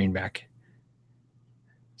my screen back.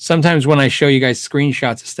 Sometimes when I show you guys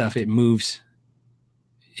screenshots of stuff, it moves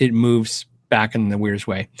back in the weirdest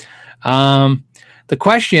way. The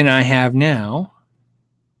question I have now.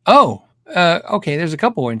 Okay. There's a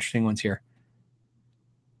couple interesting ones here.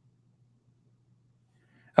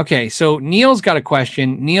 Okay. So Neil's got a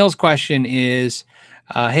question. Neil's question is,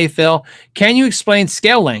 hey, Phil, can you explain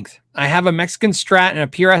scale length? I have a Mexican Strat and a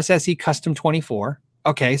PRS SE Custom 24.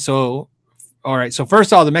 Okay. So, all right. So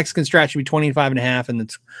first of all, the Mexican Strat should be 25.5 and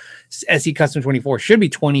the SE Custom 24 should be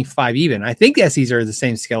 25 even. I think the SEs are the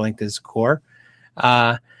same scale length as Core.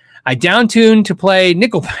 I down-tuned to play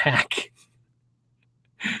Nickelback.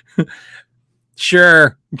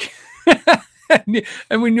 Sure.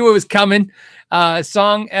 and we knew it was coming.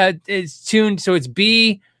 Song is tuned, so it's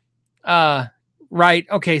B. Right.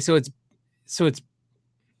 Okay, so it's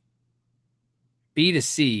B to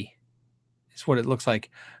C is what it looks like.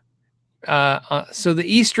 So the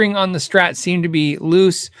E string on the Strat seemed to be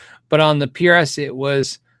loose, but on the PRS it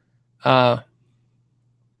was.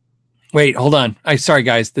 Wait, hold on. Sorry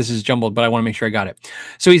guys, this is jumbled, but I want to make sure I got it.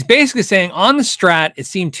 So he's basically saying on the Strat it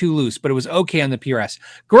seemed too loose, but it was okay on the PRS.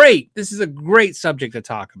 Great. This is a great subject to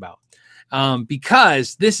talk about.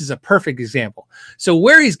 Because this is a perfect example. So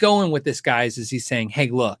where he's going with this, guys, is he's saying, hey,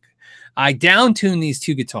 look, I down-tune these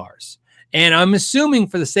two guitars. And I'm assuming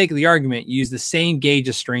for the sake of the argument, use the same gauge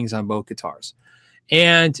of strings on both guitars.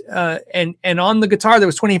 And on the guitar that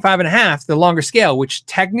was 25.5, the longer scale, which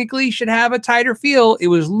technically should have a tighter feel, it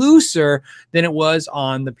was looser than it was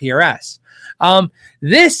on the PRS.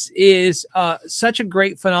 This is such a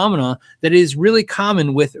great phenomenon that is really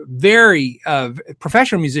common with very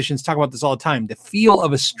professional musicians. Talk about this all the time, the feel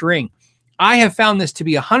of a string. I have found this to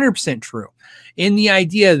be 100% true in the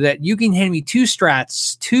idea that you can hand me two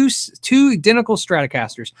Strats, two identical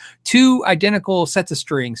Stratocasters, two identical sets of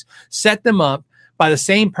strings, set them up by the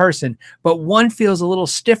same person, but one feels a little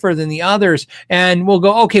stiffer than the others. And we'll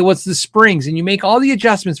go, okay, what's the springs? And you make all the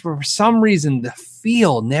adjustments, but for some reason, the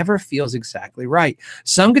feel never feels exactly right.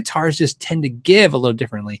 Some guitars just tend to give a little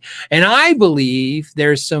differently. And I believe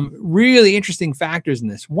there's some really interesting factors in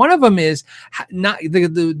this. One of them is not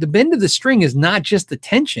the bend of the string is not just the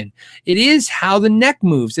tension. It is how the neck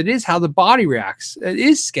moves. It is how the body reacts. It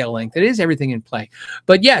is scale length. It is everything in play.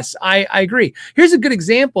 But yes, I agree. Here's a good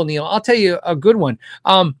example, Neil. I'll tell you a good one.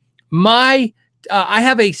 I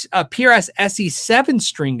have a PRS SE7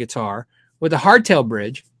 string guitar with a hardtail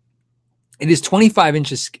bridge. It is 25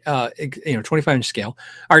 inches, 25-inch scale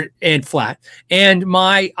and flat. And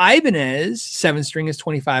my Ibanez 7-string is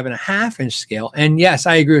 25.5-inch scale. And yes,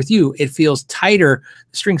 I agree with you. It feels tighter.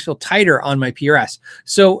 The strings feel tighter on my PRS.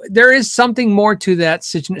 So there is something more to that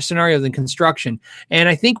scenario than construction. And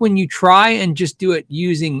I think when you try and just do it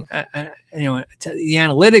using, the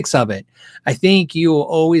analytics of it, I think you will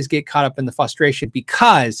always get caught up in the frustration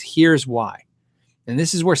because here's why. And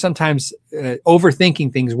this is where sometimes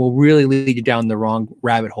overthinking things will really lead you down the wrong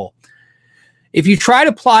rabbit hole. If you try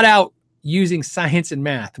to plot out using science and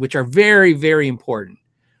math, which are very, very important,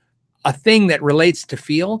 a thing that relates to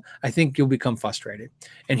feel, I think you'll become frustrated.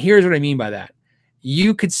 And here's what I mean by that.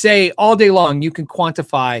 You could say all day long, you can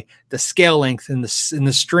quantify the scale length and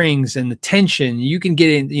the strings and the tension. You can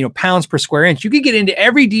get in, pounds per square inch. You can get into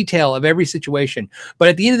every detail of every situation. But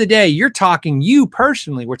at the end of the day, you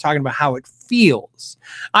personally, we're talking about how it feels.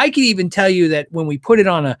 I could even tell you that when we put it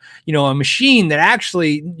on a machine that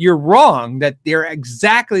actually you're wrong, that they're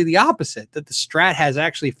exactly the opposite, that the Strat has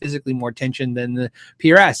actually physically more tension than the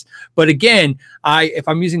PRS. But again, if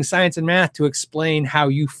I'm using science and math to explain how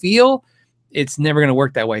you feel, it's never going to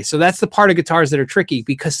work that way. So that's the part of guitars that are tricky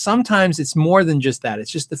because sometimes it's more than just that.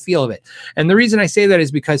 It's just the feel of it. And the reason I say that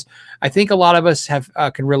is because I think a lot of us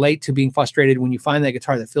can relate to being frustrated when you find that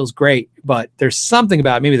guitar that feels great, but there's something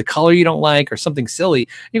about maybe the color you don't like or something silly.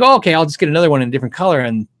 You go, okay, I'll just get another one in a different color.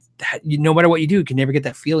 And no matter what you do, you can never get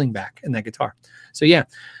that feeling back in that guitar. So yeah.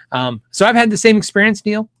 So I've had the same experience,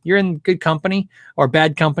 Neil. You're in good company or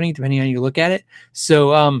bad company, depending on how you look at it.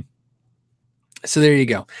 So there you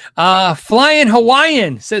go. Flying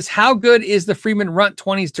Hawaiian says, how good is the Friedman Runt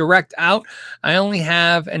 20s direct out? I only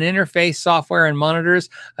have an interface, software, and monitors.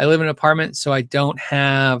 I live in an apartment, so I don't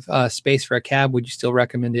have space for a cab. Would you still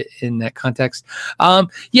recommend it in that context?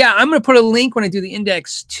 Yeah, I'm going to put a link when I do the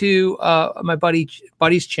index to my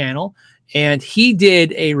buddy's channel. And he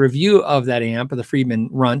did a review of that amp, of the Friedman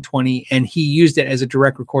Runt 20, and he used it as a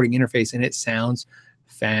direct recording interface, and it sounds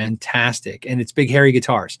fantastic. And it's big, hairy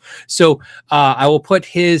guitars. So I will put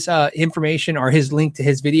his information or his link to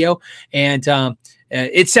his video, and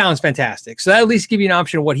it sounds fantastic. So that at least give you an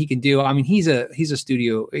option of what he can do. I mean, he's a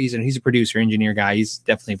studio, he's a producer, engineer guy. He's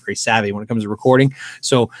definitely very savvy when it comes to recording.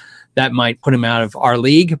 So that might put him out of our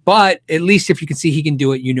league, but at least if you can see he can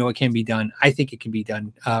do it, it can be done. I think it can be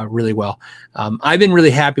done really well. I've been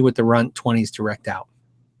really happy with the Runt 20s direct out.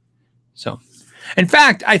 So, in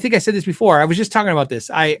fact, I think I said this before. I was just talking about this.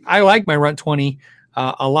 I like my Runt 20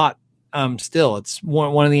 a lot still. It's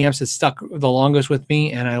one of the amps that's stuck the longest with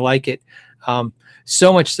me, and I like it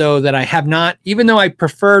so much so that I have not, even though I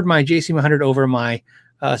preferred my JC100 over my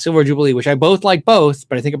Silver Jubilee, which I both like both,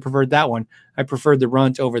 but I think I preferred that one. I preferred the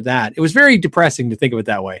Runt over that. It was very depressing to think of it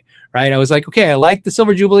that way, right? I was like, okay, I like the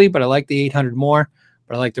Silver Jubilee, but I like the 800 more,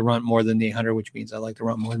 but I like the Runt more than the 800, which means I like the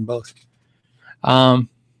Runt more than both.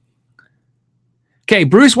 Okay,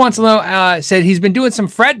 Bruce wants to know, said he's been doing some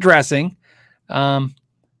fret dressing I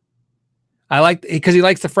like because he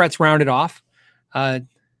likes the frets rounded off.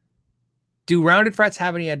 Do rounded frets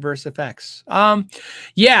have any adverse effects?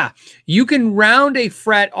 Yeah, you can round a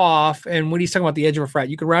fret off, and when he's talking about the edge of a fret,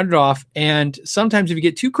 you can round it off. And sometimes if you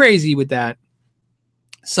get too crazy with that,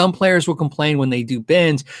 some players will complain when they do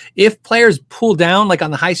bends. If players pull down, like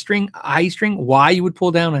on the high string, why you would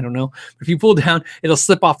pull down, I don't know. But if you pull down, it'll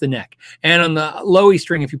slip off the neck. And on the low E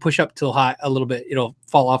string, if you push up till high a little bit, it'll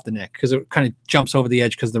fall off the neck because it kind of jumps over the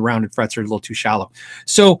edge because the rounded frets are a little too shallow.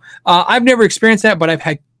 So I've never experienced that, but I've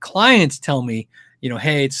had clients tell me,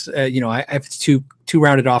 hey, it's if it's too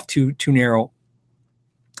rounded off, too narrow,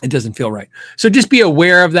 it doesn't feel right. So just be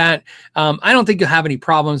aware of that. I don't think you'll have any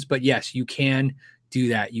problems, but yes, you can do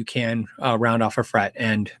that. You can round off a fret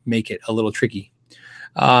and make it a little tricky.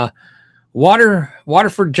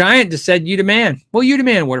 Waterford Giant just said, you demand. Well, you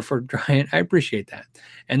demand, Waterford Giant. I appreciate that.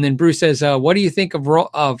 And then Bruce says, what do you think of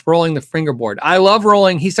rolling the fingerboard? I love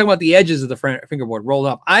rolling. He's talking about the edges of the fingerboard rolled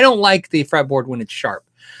up. I don't like the fretboard when it's sharp.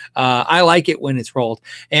 I like it when it's rolled.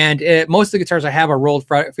 And most of the guitars I have are rolled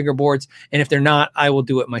fingerboards. And if they're not, I will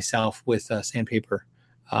do it myself with sandpaper.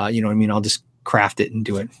 You know what I mean? I'll just craft it and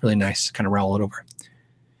do it really nice, kind of roll it over.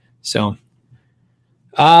 So,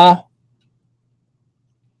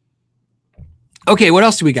 okay, what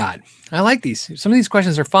else do we got? I like these. Some of these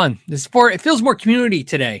questions are fun. It feels more community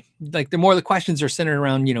today. Like the more the questions are centered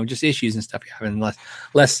around, just issues and stuff you have, and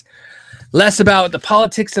less about the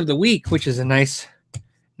politics of the week, which is a nice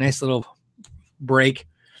little break.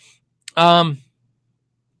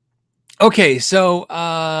 Okay, so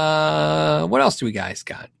what else do we guys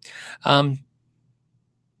got?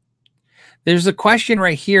 There's a question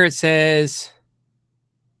right here. It says,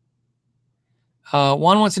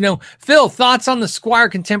 Juan wants to know, Phil, thoughts on the Squier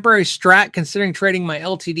Contemporary Strat, considering trading my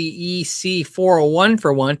LTD EC 401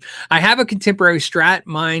 for one. I have a Contemporary Strat.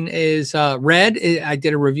 Mine is red. I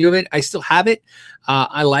did a review of it. I still have it.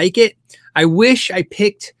 I like it. I wish I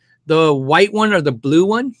picked the white one or the blue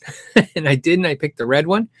one, and I didn't. I picked the red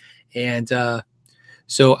one. And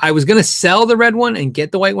so I was going to sell the red one and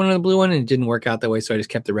get the white one and the blue one, and it didn't work out that way, so I just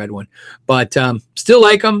kept the red one. But still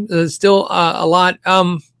like them. Still a lot.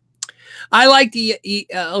 I like the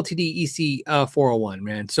LTD EC 401,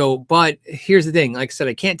 man. So, but here's the thing. Like I said,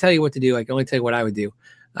 I can't tell you what to do. I can only tell you what I would do.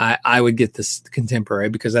 I would get this Contemporary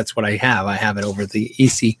because that's what I have. I have it over the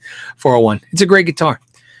EC 401. It's a great guitar.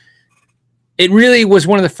 It really was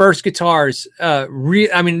one of the first guitars. I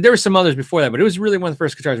mean, there were some others before that, but it was really one of the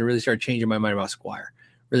first guitars that really started changing my mind about Squier.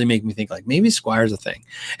 Really make me think like maybe Squire's a thing.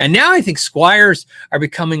 And now I think Squiers are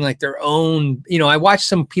becoming like their own, I watched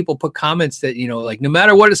some people put comments that, like no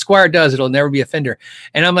matter what a Squier does, it'll never be a Fender.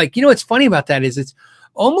 And I'm like, what's funny about that is it's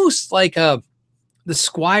almost like the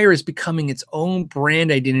Squier is becoming its own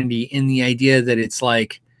brand identity in the idea that it's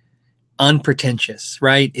like unpretentious,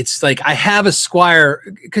 right? It's like I have a Squier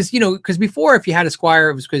because before if you had a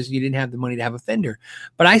Squier, it was because you didn't have the money to have a Fender.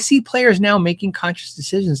 But I see players now making conscious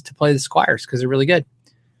decisions to play the Squiers because they're really good.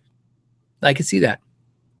 I can see that.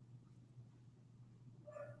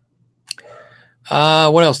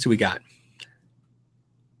 What else do we got?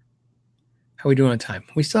 How are we doing on time?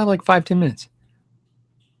 We still have like 5-10 minutes.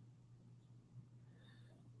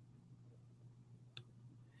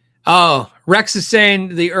 Oh, Rex is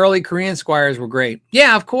saying the early Korean Squiers were great.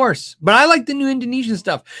 Yeah, of course. But I like the new Indonesian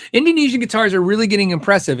stuff. Indonesian guitars are really getting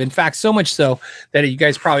impressive. In fact, so much so that you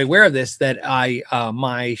guys probably aware of this, that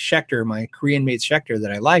my Schecter, my Korean-made Schecter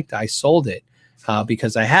that I liked, I sold it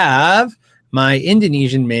because I have my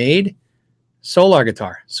Indonesian-made Solar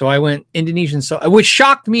guitar. So I went Indonesian, which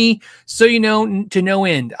shocked me. So, to no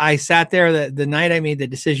end. I sat there the night I made the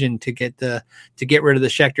decision to get rid of the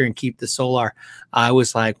Schecter and keep the Solar. I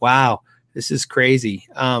was like, wow, this is crazy.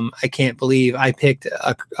 I can't believe I picked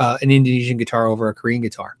an Indonesian guitar over a Korean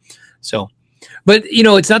guitar. So, but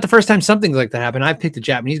it's not the first time something like that happened. I've picked a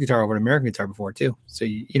Japanese guitar over an American guitar before too. So,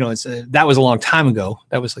 it's that was a long time ago.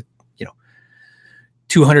 That was like,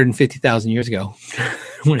 250,000 years ago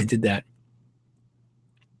when I did that.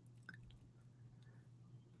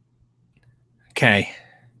 Okay.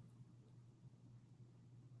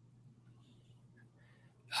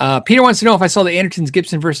 Peter wants to know if I saw the Andertons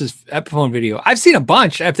Gibson versus Epiphone video. I've seen a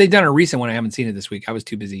bunch. If they've done a recent one, I haven't seen it this week. I was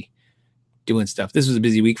too busy doing stuff. This was a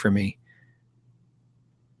busy week for me.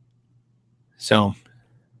 So.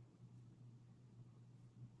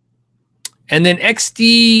 And then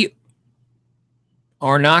XD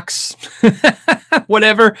Arnox,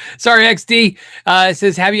 whatever. Sorry, XD.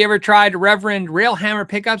 Says, have you ever tried Reverend Railhammer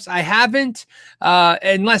pickups? I haven't,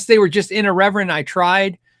 unless they were just in a Reverend. I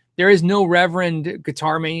tried. There is no Reverend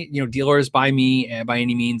guitar dealers by me by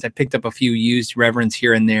any means. I picked up a few used Reverends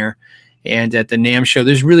here and there, and at the NAMM show,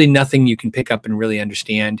 there's really nothing you can pick up and really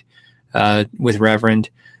understand with Reverend.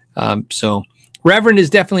 So Reverend is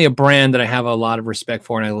definitely a brand that I have a lot of respect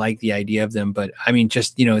for, and I like the idea of them. But I mean,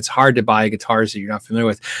 just, it's hard to buy guitars that you're not familiar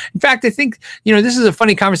with. In fact, I think, this is a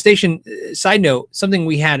funny conversation. Side note, something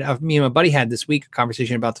we had, me and my buddy had this week, a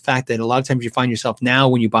conversation about the fact that a lot of times you find yourself now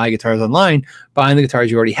when you buy guitars online, buying the guitars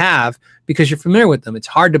you already have because you're familiar with them. It's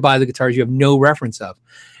hard to buy the guitars you have no reference of.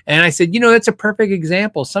 And I said, that's a perfect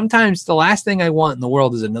example. Sometimes the last thing I want in the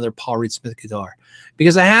world is another Paul Reed Smith guitar,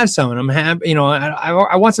 because I have some and I'm happy,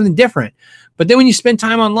 I want something different. But then when you spend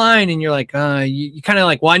time online and you're like, you kind of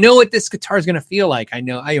like, well, I know what this guitar is going to feel like. I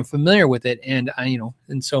know I am familiar with it. And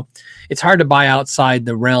and so it's hard to buy outside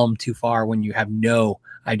the realm too far when you have no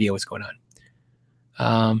idea what's going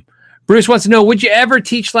on. Bruce wants to know, would you ever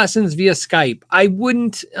teach lessons via Skype? I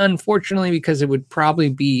wouldn't, unfortunately, because it would probably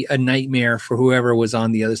be a nightmare for whoever was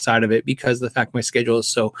on the other side of it, because of the fact my schedule is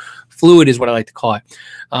so fluid, is what I like to call it.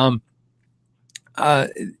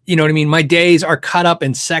 You know what I mean? My days are cut up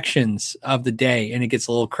in sections of the day, and it gets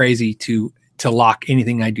a little crazy to lock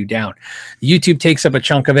anything I do down. YouTube takes up a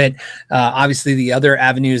chunk of it. Obviously, the other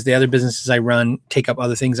avenues, the other businesses I run take up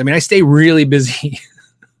other things. I mean, I stay really busy.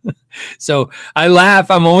 So I laugh.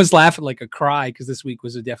 I'm almost laughing like a cry, because this week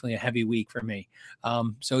was definitely a heavy week for me.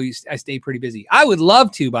 So I stay pretty busy. I would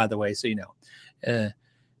love to, by the way, so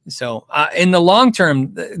So in the long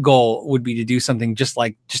term, the goal would be to do something just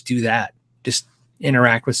do that. Just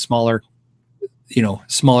interact with smaller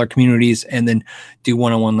communities, and then do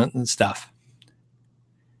one-on-one stuff.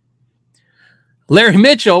 Larry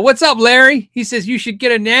Mitchell, what's up, Larry? He says you should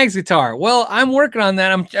get a Nags guitar. Well, I'm working on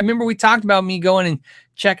that. I remember we talked about me going and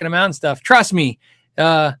checking them out and stuff. Trust me,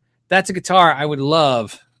 that's a guitar I would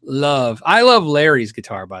love. I love Larry's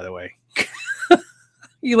guitar, by the way.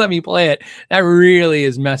 You let me play it. That really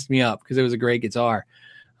has messed me up, because it was a great guitar.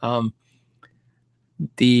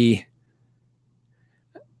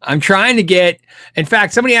 I'm trying to get, in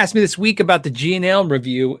fact, somebody asked me this week about the G&L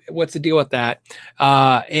review. What's the deal with that?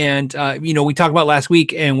 We talked about last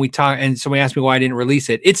week, and somebody asked me why I didn't release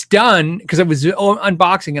it. It's done because I was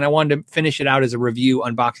unboxing, and I wanted to finish it out as a review,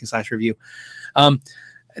 unboxing/review.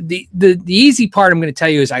 The easy part I'm going to tell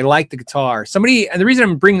you is I like the guitar. And the reason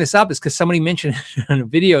I'm bringing this up is because somebody mentioned in a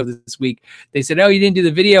video this week. They said, "Oh, you didn't do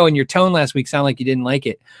the video, and your tone last week sounded like you didn't like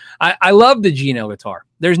it." I love the G&L guitar.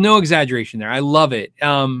 There's no exaggeration there. I love it.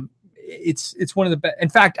 It's one of the best. In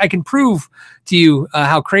fact, I can prove to you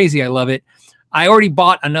how crazy I love it. I already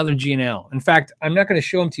bought another G&L. In fact, I'm not going to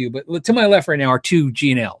show them to you, but to my left right now are two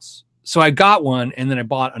G&Ls. So I got one, and then I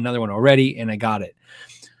bought another one already, and I got it.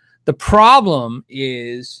 The problem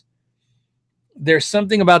is there's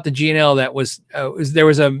something about the G&L that there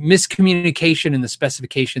was a miscommunication in the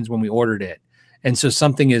specifications when we ordered it. And so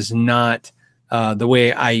something is not the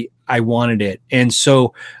way I wanted it. And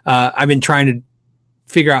so I've been trying to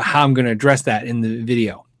figure out how I'm going to address that in the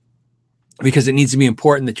video, because it needs to be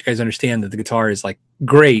important that you guys understand that the guitar is like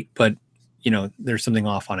great, but there's something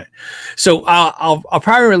off on it. So I'll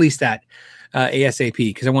probably release that ASAP,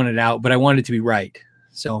 because I want it out, but I want it to be right.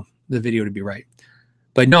 So the video to be right.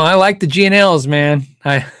 But no, I like the G&Ls, man.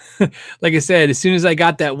 Like I said, as soon as I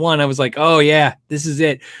got that one, I was like, oh yeah, this is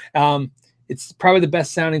it. It's probably the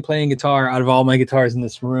best sounding playing guitar out of all my guitars in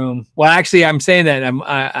this room. Well, actually, I'm saying that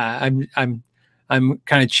I'm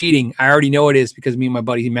kind of cheating. I already know it is, because me and my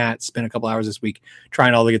buddy Matt spent a couple hours this week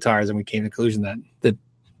trying all the guitars, and we came to the conclusion that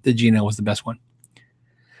the G&L was the best one.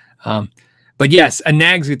 But yes, a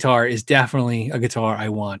Nags guitar is definitely a guitar I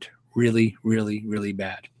want really, really, really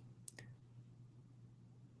bad.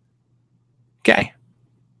 Okay.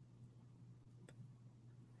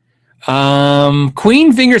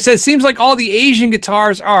 Queen Finger says, seems like all the Asian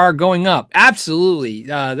guitars are going up. Absolutely.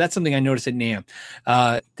 That's something I noticed at NAMM.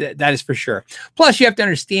 That is for sure. Plus, you have to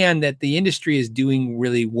understand that the industry is doing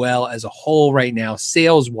really well as a whole right now,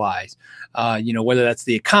 sales wise. Whether that's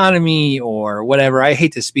the economy or whatever. I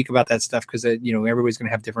hate to speak about that stuff, because everybody's going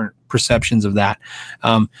to have different perceptions of that.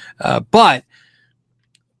 But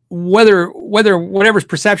whatever's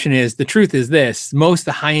perception is, the truth is this: most of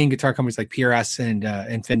the high-end guitar companies like PRS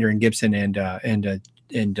and Fender and Gibson and what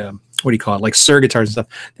do you call it, like Suhr guitars and stuff,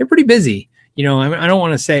 they're pretty busy. I don't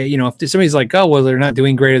want to say, if somebody's like, oh, well, they're not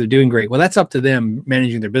doing great or they're doing great. Well, that's up to them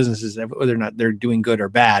managing their businesses, whether or not they're doing good or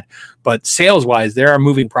bad. But sales-wise, they're a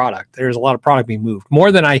moving product. There's a lot of product being moved.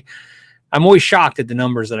 More than I'm always shocked at the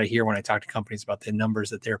numbers that I hear when I talk to companies about the numbers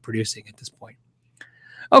that they're producing at this point.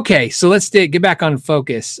 Okay, so let's get back on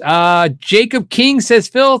focus. Jacob King says,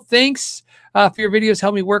 Phil, thanks for your videos.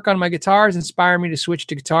 Help me work on my guitars, inspire me to switch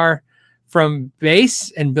to guitar from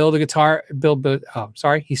bass and build a guitar.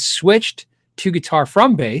 He switched to guitar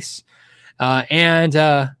from bass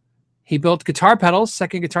and he built guitar pedals.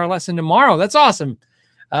 Second guitar lesson tomorrow. That's awesome.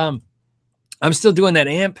 I'm still doing that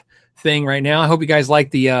amp thing right now. I hope you guys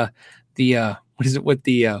like the what is it with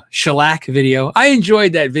the shellac video. I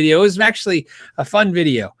enjoyed that video. It was actually a fun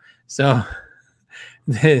video. So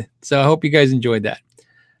so I hope you guys enjoyed that.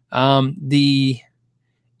 The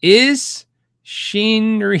is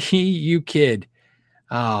Shinri you kid.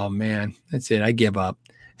 Oh man, that's it. I give up.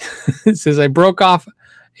 It says I broke off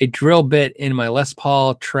a drill bit in my Les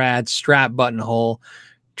Paul Trad strap buttonhole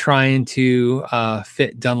trying to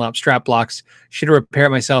fit Dunlop strap blocks. Should have repaired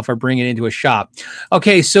it myself or bring it into a shop.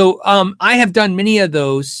 Okay, so I have done many of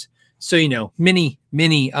those. So, you know,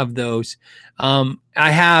 many of those. I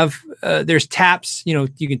have, there's taps, you know,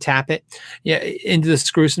 you can tap it into the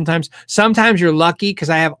screw sometimes. Sometimes you're lucky because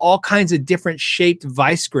I have all kinds of different shaped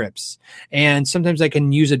vice grips. And sometimes I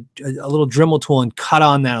can use a little Dremel tool and cut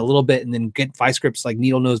on that a little bit and then get vice grips, like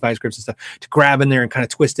needle nose vice grips and stuff, to grab in there and kind of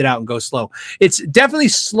twist it out and go slow. It's definitely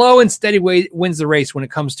slow and steady wins the race when it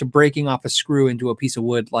comes to breaking off a screw into a piece of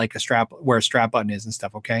wood, like a strap, where a strap button is and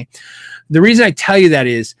stuff. Okay. The reason I tell you that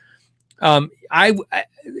is,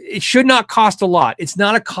 it should not cost a lot. It's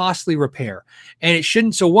not a costly repair, and it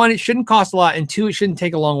shouldn't. So one, it shouldn't cost a lot, and two, it shouldn't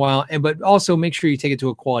take a long while. And but also make sure you take it to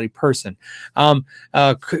a quality person,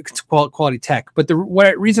 quality tech. But the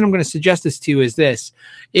reason I'm going to suggest this to you is this: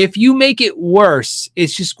 if you make it worse,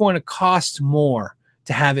 it's just going to cost more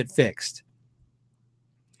to have it fixed.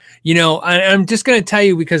 You know, I'm just going to tell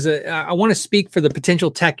you because I want to speak for the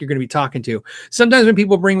potential tech you're going to be talking to. Sometimes when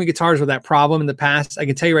people bring me guitars with that problem in the past, I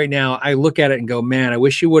can tell you right now, I look at it and go, man, I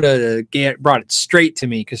wish you would have brought it straight to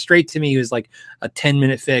me, because straight to me was like a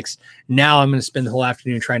 10-minute fix. Now I'm going to spend the whole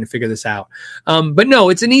afternoon trying to figure this out. But no,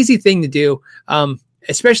 it's an easy thing to do.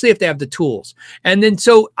 Especially if they have the tools. And then,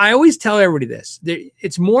 so I always tell everybody this,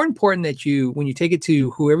 it's more important that when you take it to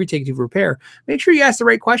whoever you take it to for repair, make sure you ask the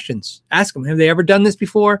right questions. Ask them, have they ever done this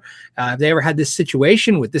before? Have they ever had this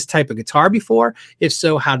situation with this type of guitar before? If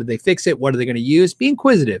so, how did they fix it? What are they going to use? Be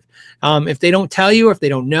inquisitive. If they don't tell you, or if they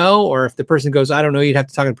don't know, or if the person goes, I don't know, you'd have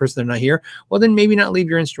to talk to the person, they're not here. Well, then maybe not leave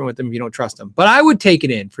your instrument with them if you don't trust them. But I would take it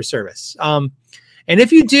in for service. And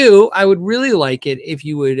if you do, I would really like it if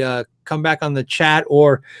you would come back on the chat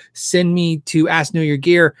or send me to Ask Know Your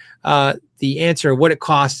Gear the answer of what it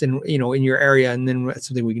costs in your area, and then that's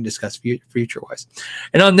something we can discuss future wise.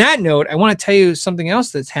 And on that note, I want to tell you something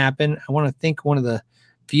else that's happened. I want to thank one of the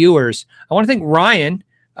viewers. I want to thank Ryan.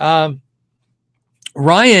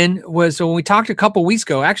 Ryan was, so when we talked a couple weeks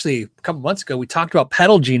ago, actually a couple months ago, we talked about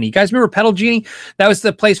Pedal Genie. You guys remember Pedal Genie? That was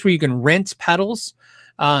the place where you can rent pedals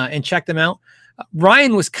and check them out.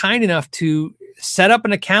 Ryan was kind enough to set up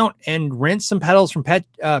an account and rent some pedals from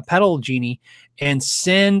Pedal Genie and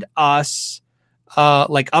send us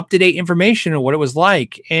like up-to-date information of what it was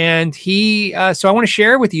like. And he, so I want to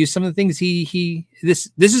share with you some of the things this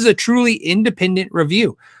is a truly independent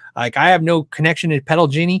review. Like, I have no connection to Pedal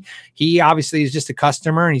Genie. He obviously is just a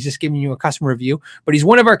customer, and he's just giving you a customer review, but he's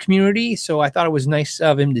one of our community. So I thought it was nice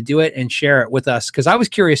of him to do it and share it with us, because I was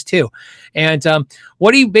curious too. And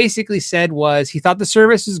what he basically said was he thought the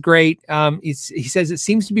service is great. He says it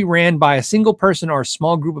seems to be ran by a single person or a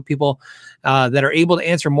small group of people that are able to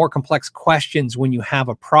answer more complex questions when you have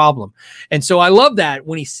a problem. And so I love that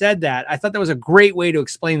when he said that. I thought that was a great way to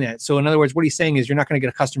explain that. So in other words, what he's saying is you're not going to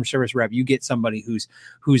get a customer service rep. You get somebody who's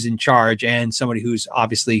in charge, and somebody who's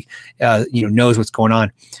obviously knows what's going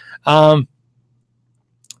on.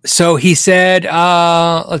 So he said,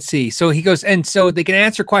 let's see. So he goes, and so they can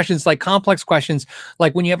answer questions, like complex questions,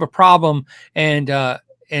 like when you have a problem, and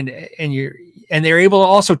they're able to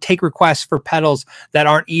also take requests for pedals that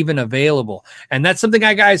aren't even available. And that's something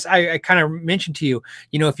I kind of mentioned to you.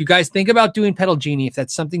 If you guys think about doing Pedal Genie, if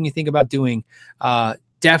that's something you think about doing,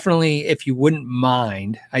 definitely, if you wouldn't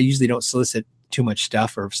mind, I usually don't solicit too much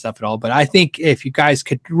stuff at all, but I think if you guys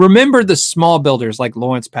could remember the small builders like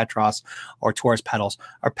Lawrence Petros or Taurus Pedals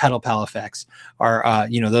or Pedal Pal Effects or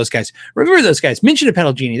those guys, remember those guys. Mention a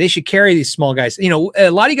Pedal Genie. They should carry these small guys. A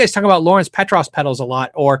lot of you guys talk about Lawrence Petros pedals a lot,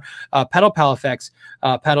 or Pedal Pal Effects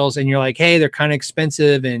pedals, and you're like, hey, they're kind of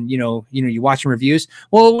expensive, and you watch some reviews.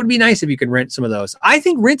 Well, it would be nice if you could rent some of those. I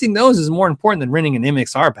think renting those is more important than renting an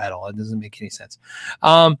MXR pedal. It doesn't make any sense.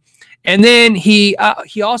 And then he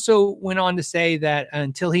also went on to say that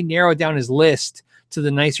until he narrowed down his list to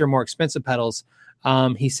the nicer, more expensive pedals,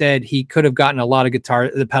 he said he could have gotten a lot of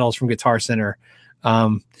the pedals from Guitar Center.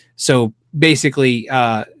 So basically,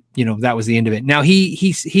 that was the end of it. Now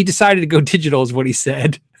he decided to go digital, is what he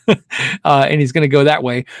said. and he's going to go that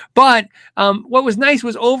way. But what was nice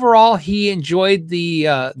was overall he enjoyed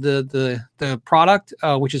the product,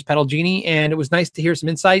 which is Pedal Genie, and it was nice to hear some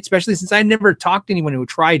insight, especially since I never talked to anyone who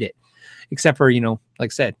tried it, except for, like I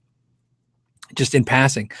said, just in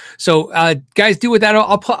passing. So guys, do with that.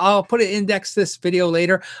 I'll put an index this video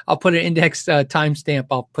later. I'll put an index timestamp.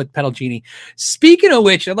 I'll put Pedal Genie. Speaking of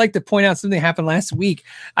which, I'd like to point out something that happened last week.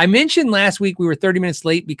 I mentioned last week we were 30 minutes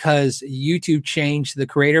late because YouTube changed the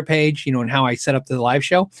creator page, and how I set up the live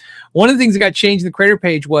show. One of the things that got changed in the creator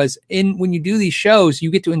page was when you do these shows,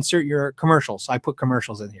 you get to insert your commercials. I put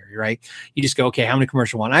commercials in here, right? You just go, okay, how many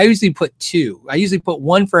commercials want? I usually put 2. I usually put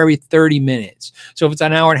 1 for every 30 minutes. So if it's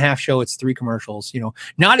an hour and a half show, it's 3 commercials.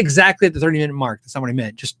 Not exactly at the 30-minute mark. That's not what I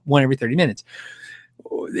meant. Just 1 every 30 minutes.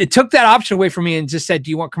 It took that option away from me and just said,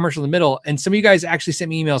 do you want commercial in the middle? And some of you guys actually sent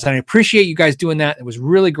me emails, and I appreciate you guys doing that. It was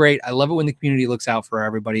really great. I love it when the community looks out for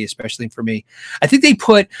everybody, especially for me. I think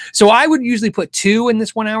so I would usually put 2 in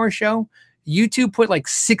this 1 hour show. YouTube put like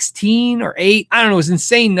 16 or 8. I don't know. It was an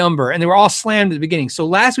insane number. And they were all slammed at the beginning. So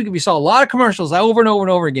last week, if you saw a lot of commercials over and over and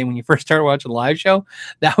over again when you first started watching the live show,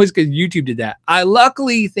 that was because YouTube did that. I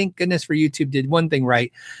luckily, thank goodness for YouTube, did one thing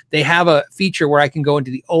right. They have a feature where I can go into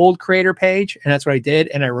the old creator page. And that's what I did.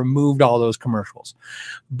 And I removed all those commercials.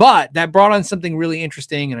 But that brought on something really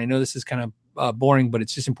interesting. And I know this is kind of boring, but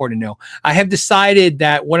it's just important to know. I have decided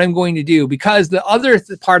that what I'm going to do, because the other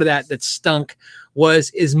part of that stunk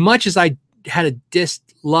was, as much as I had a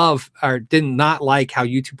dislove or did not like how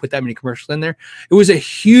YouTube put that many commercials in there, it was a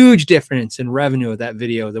huge difference in revenue of that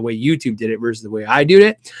video, the way YouTube did it versus the way I did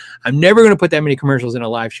it. I'm never going to put that many commercials in a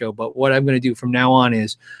live show, but what I'm going to do from now on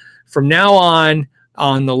is,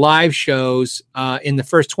 on the live shows, in the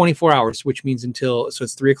first 24 hours, which means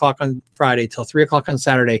it's 3 o'clock on Friday till 3 o'clock on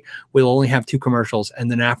Saturday, we'll only have 2 commercials. And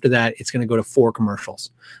then after that, it's going to go to 4 commercials.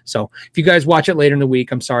 So if you guys watch it later in the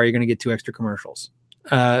week, I'm sorry, you're going to get 2 extra commercials.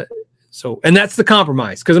 And that's the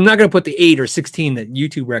compromise, because I'm not going to put the 8 or 16 that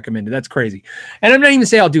YouTube recommended. That's crazy. And I'm not even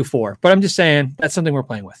saying I'll do 4, but I'm just saying that's something we're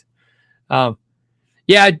playing with.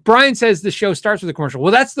 Yeah, Brian says the show starts with a commercial.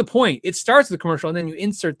 Well, that's the point. It starts with a commercial, and then you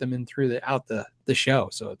insert them in throughout the show.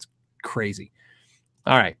 So it's crazy.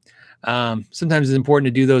 All right. Sometimes it's important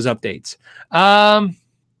to do those updates.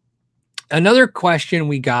 Another question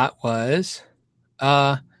we got was,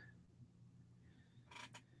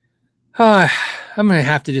 I'm going to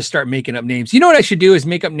have to just start making up names. You know what I should do is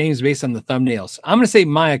make up names based on the thumbnails. I'm going to say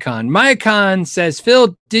Mayakon. Mayakon says,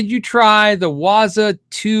 Phil, did you try the Waza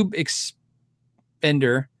tube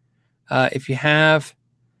expander? If you have,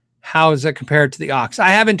 how is that compared to the aux?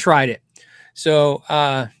 I haven't tried it. So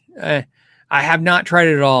I have not tried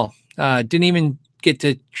it at all. Didn't even get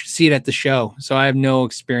to see it at the show. So I have no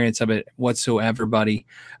experience of it whatsoever, buddy.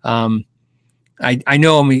 I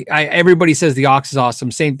know everybody says the aux is awesome.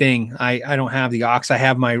 Same thing. I don't have the aux. I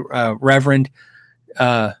have my Reverend,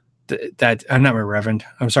 I'm not my Reverend.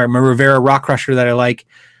 I'm sorry. My Rivera Rock Crusher that I like.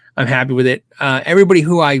 I'm happy with it. Everybody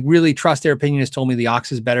who I really trust their opinion has told me the aux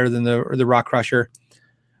is better than the Rock Crusher,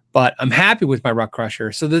 but I'm happy with my Rock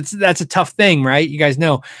Crusher. So that's a tough thing, right? You guys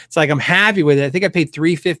know, it's like, I'm happy with it. I think I paid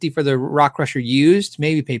 $350 for the Rock Crusher used,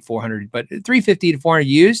 maybe paid $400, but $350 to $400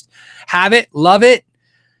 used. Have it, love it.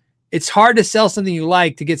 It's hard to sell something you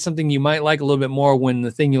like to get something you might like a little bit more when the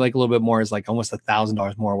thing you like a little bit more is like almost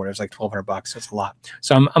 $1,000 more, where it's like $1,200. So it's a lot.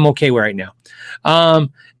 So I'm okay with right now.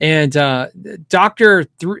 And Dr.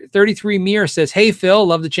 33 Mir says, hey, Phil,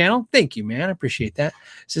 love the channel. Thank you, man. I appreciate that.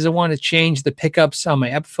 Says, I want to change the pickups on my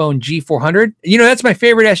Epiphone G400. That's my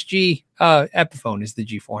favorite SG Epiphone is the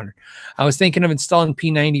G400. I was thinking of installing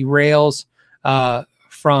P90 rails,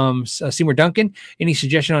 from Seymour Duncan. Any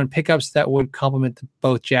suggestion on pickups that would complement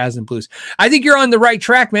both jazz and blues? I think you're on the right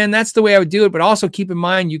track, man. That's the way I would do it. But also keep in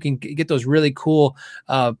mind, you can get those really cool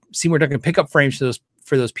Seymour Duncan pickup frames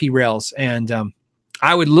for those P rails. And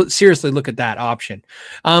I would seriously look at that option.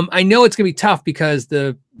 I know it's going to be tough because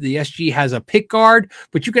the SG has a pick guard,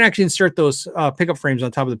 but you can actually insert those pickup frames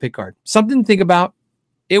on top of the pick guard. Something to think about.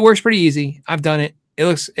 It works pretty easy. I've done it. It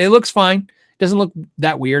looks fine. Doesn't look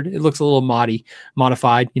that weird. It looks a little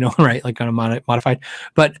modified, right? Like kind of modified,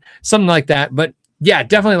 but something like that. But yeah,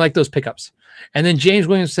 definitely like those pickups. And then James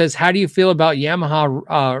Williams says, how do you feel about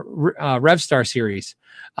Yamaha RevStar series?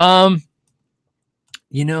 That's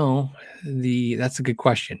a good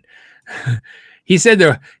question. He said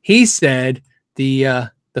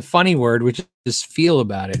the funny word, which is feel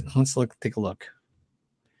about it. Let's take a look.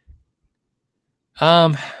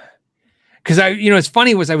 Because it's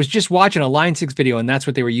funny was I was just watching a Line 6 video, and that's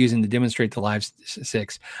what they were using to demonstrate the Live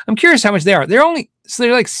 6. I'm curious how much they are. They're like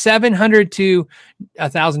 $700 to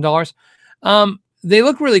 $1,000. they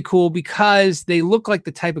look really cool because they look like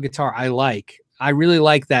the type of guitar I like. I really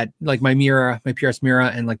like that, like my Mira, my PRS Mira,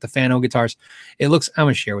 and like the Fano guitars. It looks, I'm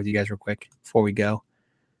going to share with you guys real quick before we go.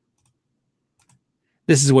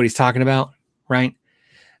 This is what he's talking about, right?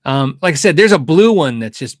 Like I said, there's a blue one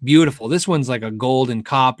that's just beautiful. This one's like a gold and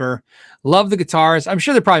copper. Love the guitars. I'm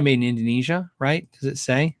sure they're probably made in Indonesia, right? Does it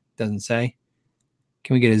say? Doesn't say.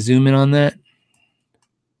 Can we get a zoom in on that?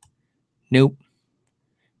 Nope.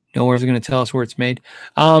 Nowhere's going to tell us where it's made.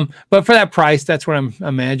 But for that price, that's what I'm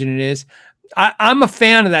imagining it is. I'm a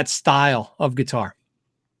fan of that style of guitar.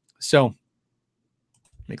 So let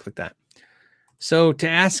me click that. So to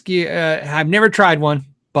ask you, I've never tried one,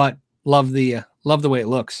 but love the way it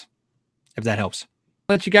looks, if that helps.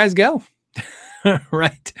 Let you guys go.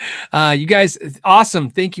 Right. You guys, awesome.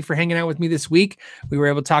 Thank you for hanging out with me this week. We were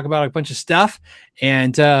able to talk about a bunch of stuff,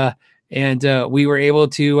 and we were able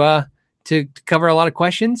to cover a lot of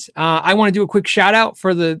questions. I want to do a quick shout out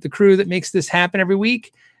for the crew that makes this happen every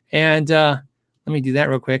week. And let me do that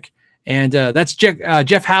real quick. And that's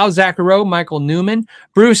Jeff Howe, Zach Rowe, Michael Newman,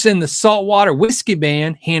 Bruce and the Saltwater Whiskey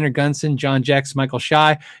Band, Hannah Gunson, John Jex, Michael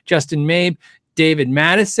Shy, Justin Mabe, David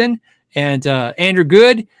Madison, and Andrew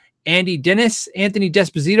Good, Andy Dennis, Anthony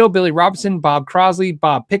Desposito, Billy Robinson, Bob Crosley,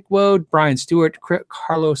 Bob Pickwood, Brian Stewart,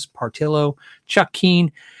 Carlos Partillo, Chuck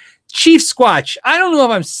Keene, Chief Squatch. I don't know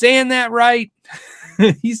if I'm saying that right.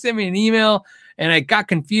 He sent me an email and I got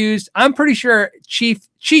confused. I'm pretty sure Chief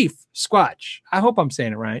Squatch. I hope I'm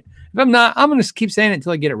saying it right. If I'm not, I'm going to keep saying it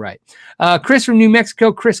until I get it right. Chris from New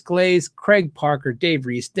Mexico, Chris Glaze, Craig Parker, Dave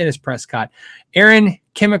Reese, Dennis Prescott, Aaron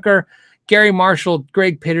Kimmicker, Gary Marshall,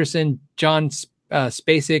 Greg Peterson, John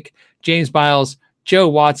Spacek, James Biles, Joe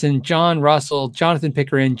Watson, John Russell, Jonathan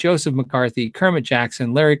Pickering, Joseph McCarthy, Kermit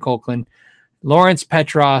Jackson, Larry Colklin, Lawrence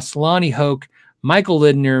Petros, Lonnie Hoke, Michael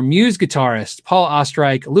Lidner, Muse guitarist, Paul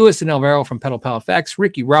Ostreich, Louis and Alvaro from Pedal Pal Effects,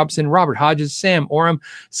 Ricky Robson, Robert Hodges, Sam Oram,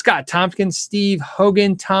 Scott Tompkins, Steve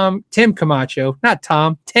Hogan, Tim Camacho, not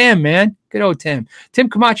Tom, Tim, man. Good old Tim. Tim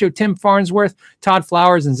Camacho, Tim Farnsworth, Todd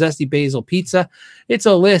Flowers, and Zesty Basil Pizza. It's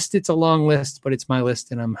a list. It's a long list, but it's my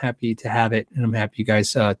list, and I'm happy to have it. And I'm happy you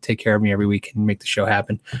guys take care of me every week and make the show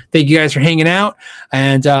happen. Thank you guys for hanging out.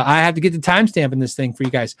 And I have to get the timestamp in this thing for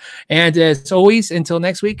you guys. And as always, until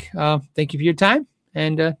next week, thank you for your time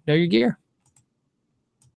and know your gear.